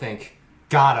mind think,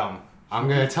 got him. I'm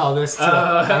gonna tell this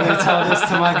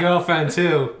to my girlfriend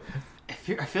too. I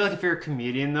feel like if you're a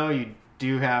comedian though, you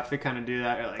do have to kind of do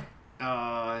that. You're like,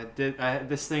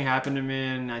 this thing happened to me,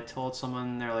 and I told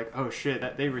someone. They're like, oh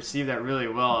shit, they received that really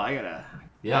well. I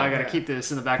gotta keep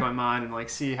this in the back of my mind and like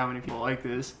see how many people like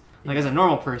this. Like as a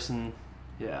normal person,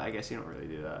 I guess you don't really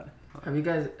do that.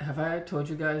 Have I told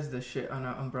you guys the shit on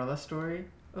an umbrella story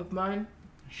of mine?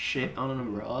 Shit on an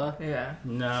umbrella? Yeah.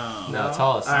 No,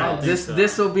 tell us. All right,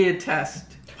 this will be a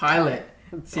test pilot.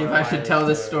 See if I should tell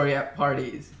this story at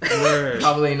parties. Word.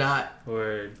 Probably not.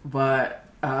 Word. But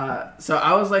so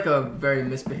I was like a very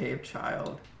misbehaved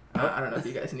child. I don't know if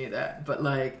you guys knew that, but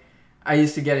like I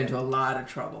used to get into a lot of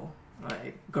trouble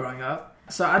like growing up.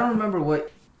 So I don't remember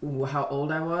how old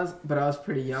I was, but I was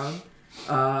pretty young.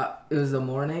 It was the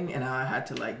morning, and I had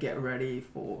to like get ready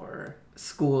for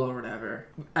school or whatever.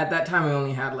 At that time, we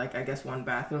only had like I guess one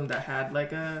bathroom that had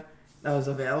that was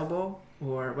available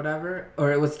or whatever,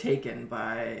 or it was taken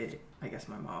by I guess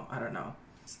my mom. I don't know,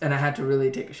 and I had to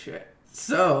really take a shit.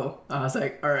 So I was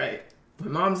like, all right, my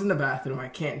mom's in the bathroom. I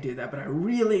can't do that, but I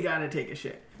really gotta take a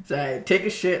shit. So I take a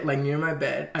shit like near my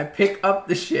bed. I pick up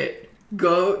the shit.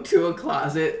 Go to a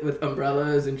closet with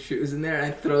umbrellas and shoes in there, and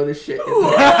I throw the shit in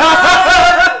there.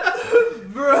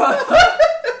 Bro.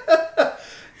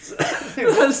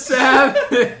 That's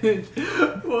savage.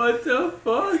 What the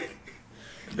fuck?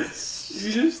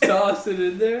 You just tossed it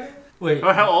in there? Wait.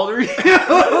 How old are you?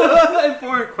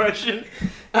 Important question.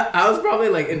 I was probably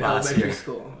like in elementary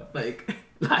school. Like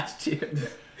last year.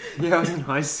 Yeah, I was in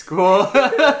high school.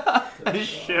 I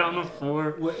shit on the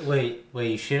floor. Wait,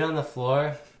 you shit on the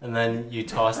floor and then you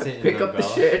tossed it in Pick the up the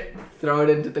shit, throw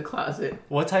it into the closet.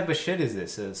 What type of shit is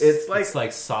this? It's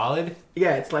like solid?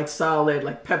 Yeah, it's like solid,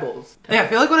 like pebbles. Yeah, I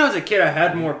feel like when I was a kid, I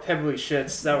had more pebbly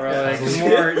shits that were like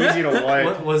more easy to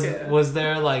wipe. Was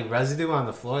there like residue on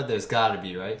the floor? There's gotta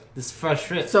be, right? This is fresh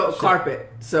shit. So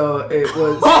carpet. So it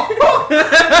was.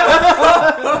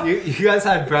 you guys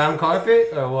had brown carpet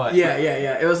or what? Yeah.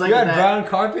 It was like you had brown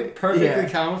carpet, perfectly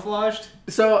camouflaged.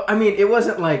 So I mean, it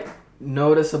wasn't like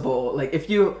noticeable. Like if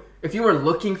you were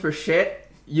looking for shit,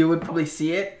 you would probably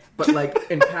see it. But like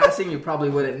in passing, you probably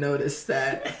wouldn't notice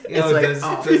that.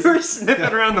 If you were sniffing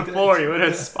around the floor, you would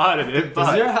have spotted it.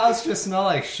 Does your house just smell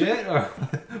like shit, or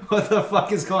what the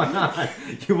fuck is going on?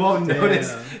 You won't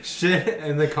notice shit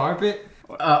in the carpet.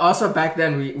 Also, back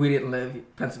then we didn't live in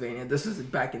Pennsylvania. This was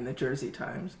back in the Jersey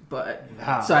times. But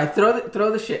so I throw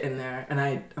the shit in there, and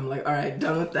I'm like, all right,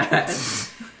 done with that.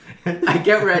 I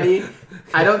get ready.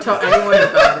 I don't tell anyone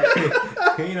about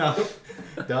it.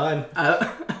 Done.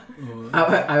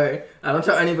 I don't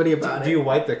tell anybody about it. Do you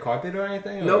wipe the carpet or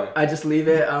anything? Nope. I just leave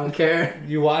it. I don't care.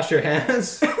 You wash your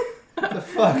hands? the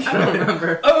fuck? I don't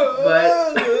remember.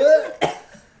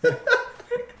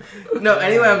 But no,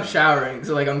 anyway, I'm showering,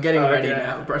 so like I'm getting ready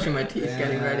now, brushing my teeth,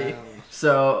 getting ready.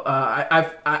 So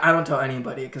I don't tell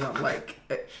anybody because I'm like,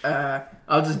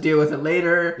 I'll just deal with it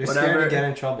later. You're whatever. scared to get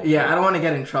in trouble. Yeah, I don't want to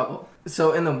get in trouble.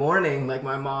 So in the morning, like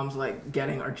my mom's like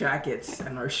getting our jackets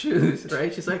and our shoes,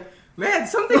 right? She's like, man,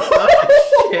 something smells like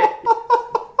shit.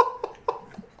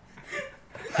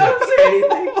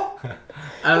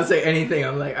 I don't say anything.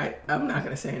 I'm like, I'm not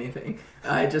gonna say anything.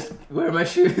 I just wear my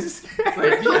shoes.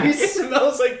 It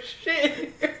smells like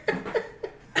shit.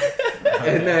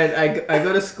 And then I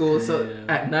go to school. So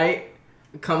at night,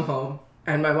 come home,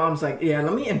 and my mom's like, yeah,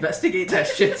 let me investigate that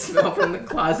shit smell from the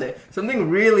closet.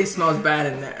 Something really smells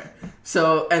bad in there.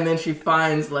 So, and then she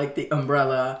finds like the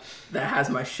umbrella that has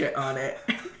my shit on it.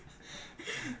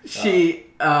 She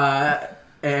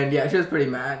was pretty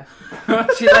mad.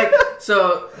 She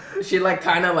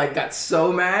kind of like got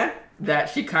so mad that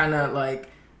she kind of like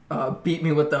beat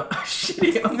me with the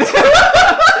shitty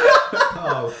umbrella.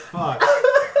 Oh fuck.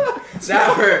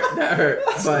 That hurt.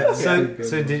 But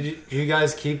so did you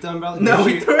guys keep the umbrella? No,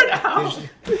 we threw it out.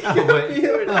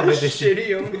 Did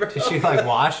she like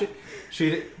wash it?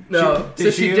 She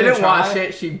didn't wash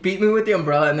it. She beat me with the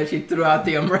umbrella, and then she threw out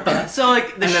the umbrella. So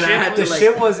like the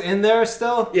shit was in there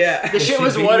still. Yeah, the shit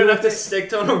was wet enough to stick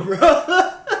to an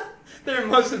umbrella. There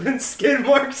must have been skid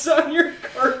marks on your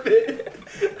carpet.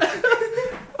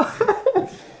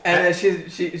 And then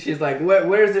she's like,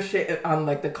 where's the shit on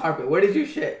like the carpet? Where did you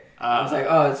shit? I was like,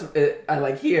 I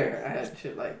like here. I had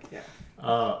shit like that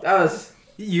was.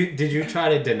 Did you try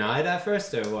to deny it at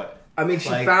first or what? I mean, she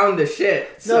found the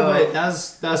shit. So. No, but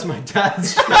that's my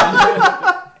dad's shit.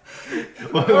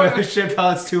 What the shit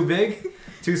pellets too big,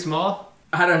 too small?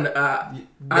 I don't know. I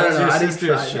don't know. I didn't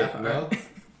try shit. No.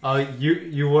 Oh,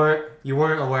 you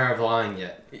weren't aware of lying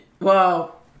yet.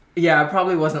 Well, yeah, I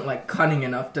probably wasn't like cunning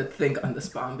enough to think on the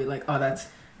spot and be like, oh, that's.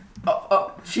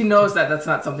 Oh, she knows that's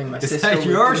not something my sister would do. Is that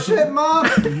your shit, Mom?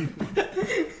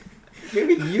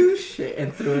 Maybe you shit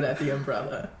and threw it at the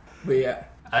umbrella. But yeah.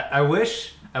 I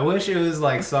wish it was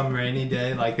like some rainy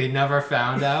day, like they never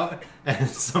found out, and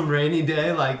some rainy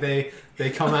day, like they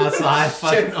come outside,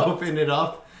 fucking open it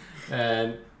up,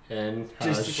 and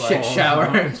just shit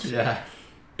shower. Yeah.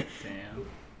 Damn.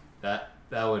 That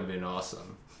would have been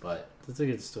awesome, but that's a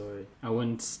good story. I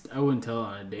wouldn't tell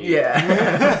on a date.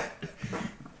 Yeah.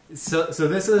 So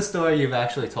this is a story you've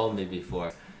actually told me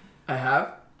before. I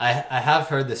have? I have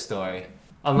heard this story.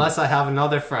 Unless I have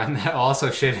another friend that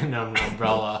also shit in an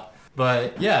umbrella.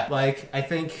 But yeah, like I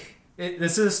think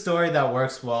this is a story that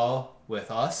works well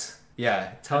with us.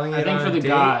 Yeah, telling it on a date. I think for the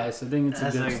guys, I think it's a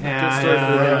good story for the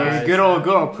guys. Good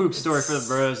old poop story for the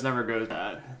bros never goes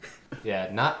bad.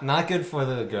 Yeah, not good for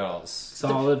the girls.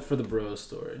 Solid for the bro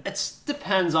story. It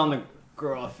depends on the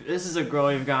girl. If this is a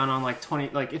girl you've gone on like 20,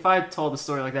 like if I told the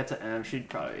story like that to Em, she'd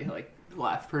probably like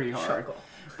laugh pretty hard. Sure.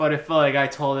 But if like I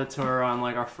told it to her on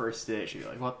like our first date, she'd be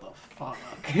like, "What the fuck?"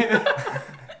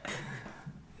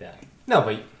 Yeah. No,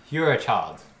 but you're a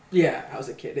child. Yeah, I was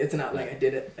a kid. It's not like I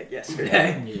did it like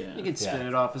yesterday. Yeah. You can spin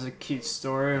it off as a cute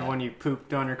story of when you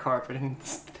pooped on your carpet and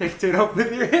picked it up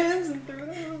with your hands and threw it on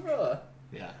the umbrella.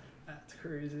 Yeah. That's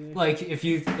crazy. Like if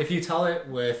you tell it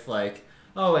with like,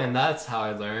 oh, and that's how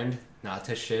I learned not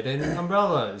to shit in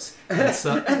umbrellas. And that's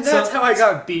how I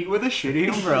got beat with a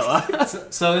shitty umbrella.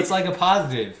 So it's like a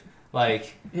positive.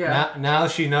 Like, now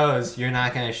she knows you're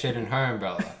not going to shit in her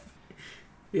umbrella.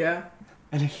 Yeah.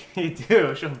 And if you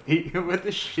do, she'll beat you with a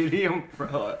shitty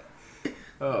umbrella.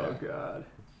 Oh, God.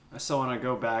 I still want to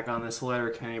go back on this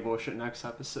Letterkenny bullshit next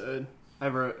episode. I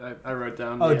wrote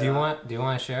down. Oh, do you want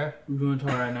to share? We're going to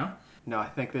right now. No, I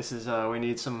think this is, we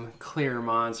need some clear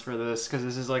minds for this, because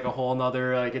this is like a whole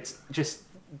nother, like, it's just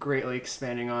greatly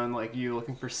expanding on, like, you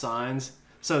looking for signs.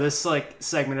 So this, like,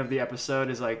 segment of the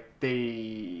episode is, like,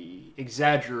 they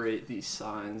exaggerate these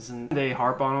signs, and they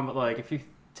harp on them, but, like, if you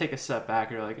take a step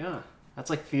back, you're like, that's,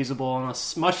 like, feasible on a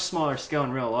much smaller scale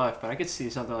in real life, but I could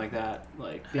see something like that,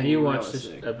 like, being Have you watched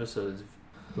realistic. this episodes?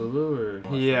 Hulu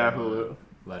or? Yeah, Hulu.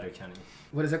 Letterkenny.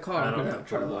 What is it called? I'm going to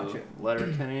try to watch it.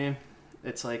 Letterkenny.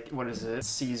 It's like, what is it?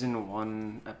 Season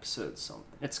 1, episode something.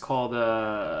 It's called,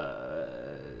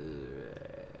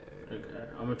 Okay,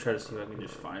 I'm gonna try to see if I can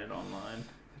just find it online.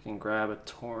 I can grab a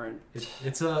torrent.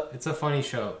 It's a funny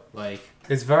show. Like,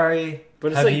 it's very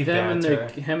But it's heavy like them banter.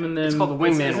 and him and them. It's called the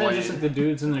Wingman Isn't it Way. just like the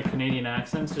dudes in their Canadian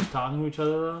accents just talking to each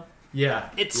other though? Yeah.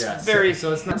 It's yeah. very...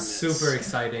 So it's not super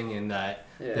exciting in that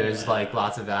there's, like,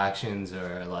 lots of actions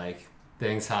or, like,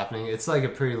 things happening. It's like a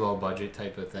pretty low budget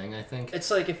type of thing, I think.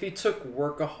 It's like if you took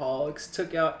Workaholics,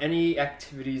 took out any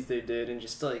activities they did, and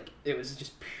just like it was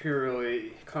just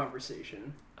purely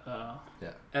conversation.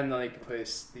 Yeah. And like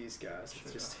replace these guys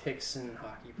with just Hicks and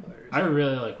hockey players. I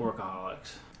really like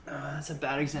Workaholics. That's a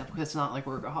bad example. It's not like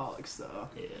Workaholics though.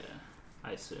 Yeah,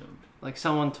 I assumed. Like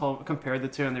someone compared the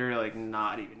two, and they were like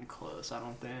not even close. I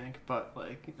don't think, but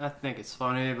like I think it's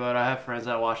funny. But I have friends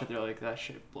that watch it. They're like, that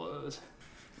shit blows.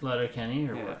 Letterkenny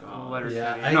or Workaholics? Letterkenny.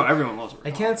 Yeah, I know everyone loves Workaholics.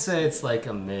 I can't say it's like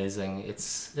amazing.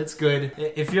 It's good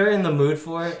if you're in the mood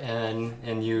for it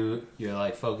and you're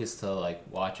like focused to like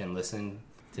watch and listen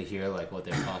to hear like what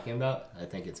they're talking about. I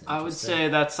think it's interesting. I would say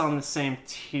that's on the same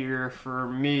tier for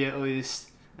me at least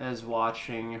as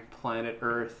watching Planet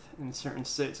Earth in certain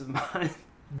states of mind.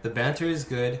 The banter is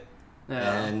good,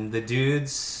 Yeah. and the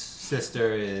dude's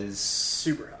sister is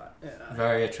Super hot. Yeah.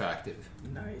 very attractive,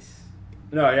 Nice.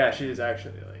 No, yeah, she is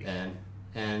actually like.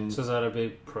 and So is that a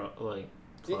big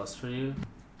plus for you?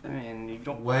 I mean, you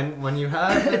don't. when you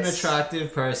have an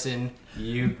attractive person,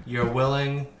 you're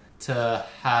willing to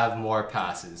have more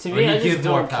passes. To or me, you I give just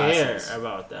more don't care passes.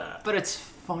 about that. But it's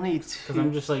funny Because I'm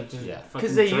too. just like, Yeah.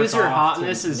 Because they use her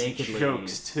hotness as naked jokes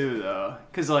ladies. too, though.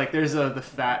 Because like, there's the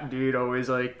fat dude always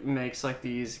like makes like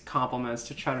these compliments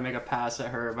to try to make a pass at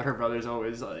her, but her brother's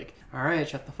always like, "All right,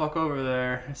 shut the fuck over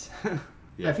there."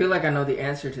 Yeah. I feel like I know the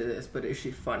answer to this, but is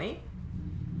she funny?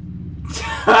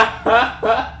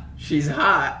 She's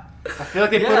hot. I feel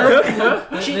like they put Yeah.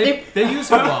 her. They use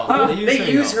her well.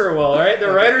 They use her well, right? The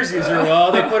writers use her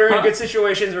well. They put her in good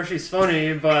situations where she's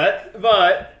funny, but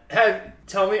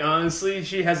tell me honestly,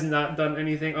 she has not done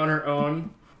anything on her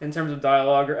own in terms of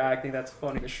dialogue or acting that's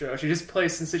funny in the show. She just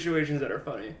plays in situations that are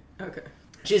funny. Okay.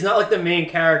 She's not like the main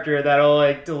character that'll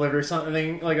like deliver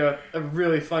something like a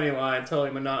really funny line totally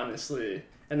monotonously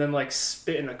and then like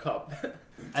spit in a cup.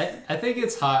 I think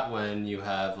it's hot when you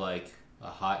have like a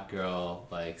hot girl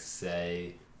like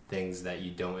say things that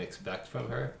you don't expect from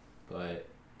her, but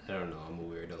I don't know, I'm a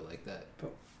weirdo like that.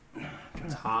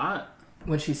 It's hot.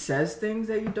 When she says things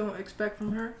that you don't expect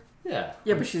from her? Yeah.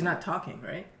 Yeah, but she's not talking,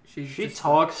 right? She just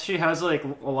talks. She has like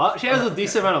a lot. She has a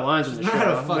decent amount of lines in the She's show. not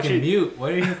a but fucking mute.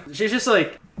 What are you? She's just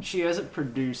like she hasn't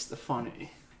produced the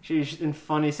funny. She's in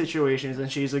funny situations,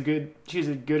 and she's a good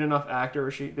enough actor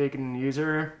where they can use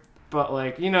her. But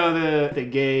like the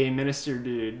gay minister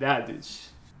dude, that dude's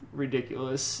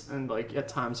ridiculous, and like at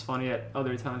times funny, at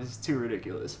other times it's too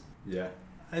ridiculous. Yeah.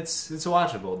 It's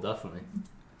watchable, definitely.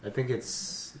 I think it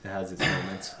has its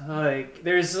moments. Like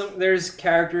there's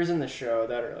characters in the show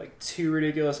that are like too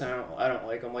ridiculous, and I don't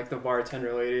like them. Like the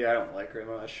bartender lady, I don't like her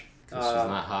much. Because she's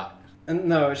not hot. And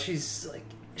no, she's like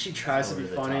she tries to be Over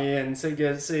the funny top. and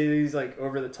say these like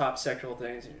over the top sexual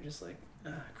things, and you're just like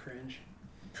cringe.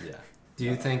 Yeah. Do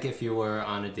you think if you were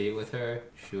on a date with her,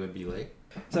 she would be late?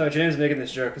 So James making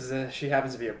this joke because she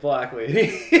happens to be a black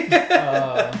lady.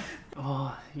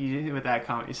 Oh, you with that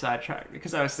comment you sidetracked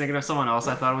because I was thinking of someone else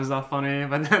I thought was not funny,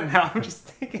 but then now I'm just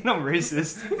thinking I'm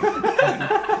racist.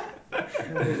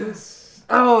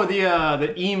 Oh,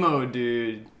 the emo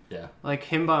dude. Yeah. Like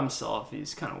him by himself,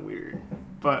 he's kind of weird.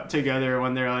 But together,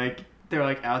 when they're like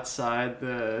outside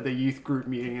the youth group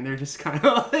meeting and they're just kind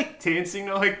of like dancing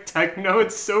to like techno,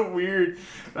 it's so weird.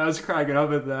 I was cracking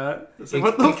up at that. I was like,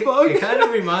 what the fuck? It kind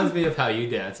of reminds me of how you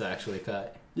dance, actually,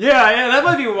 Pat. Yeah, that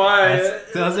might be why.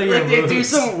 Those are your like they do moves.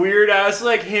 some weird ass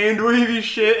like hand wavy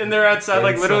shit, and they're outside And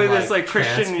like literally some, this like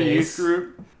Christian trans youth face.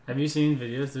 group. Have you seen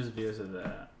videos? There's videos of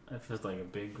that. If it's like a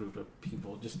big group of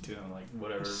people just doing like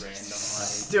whatever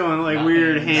random Doing like Not-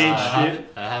 weird no, hand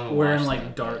shit. I haven't like wearing watched like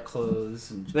that, dark but-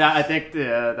 clothes and Yeah, I think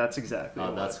that's exactly.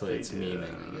 Oh, that's what they it's do.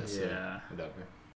 memeing, I guess. Yeah. Whatever.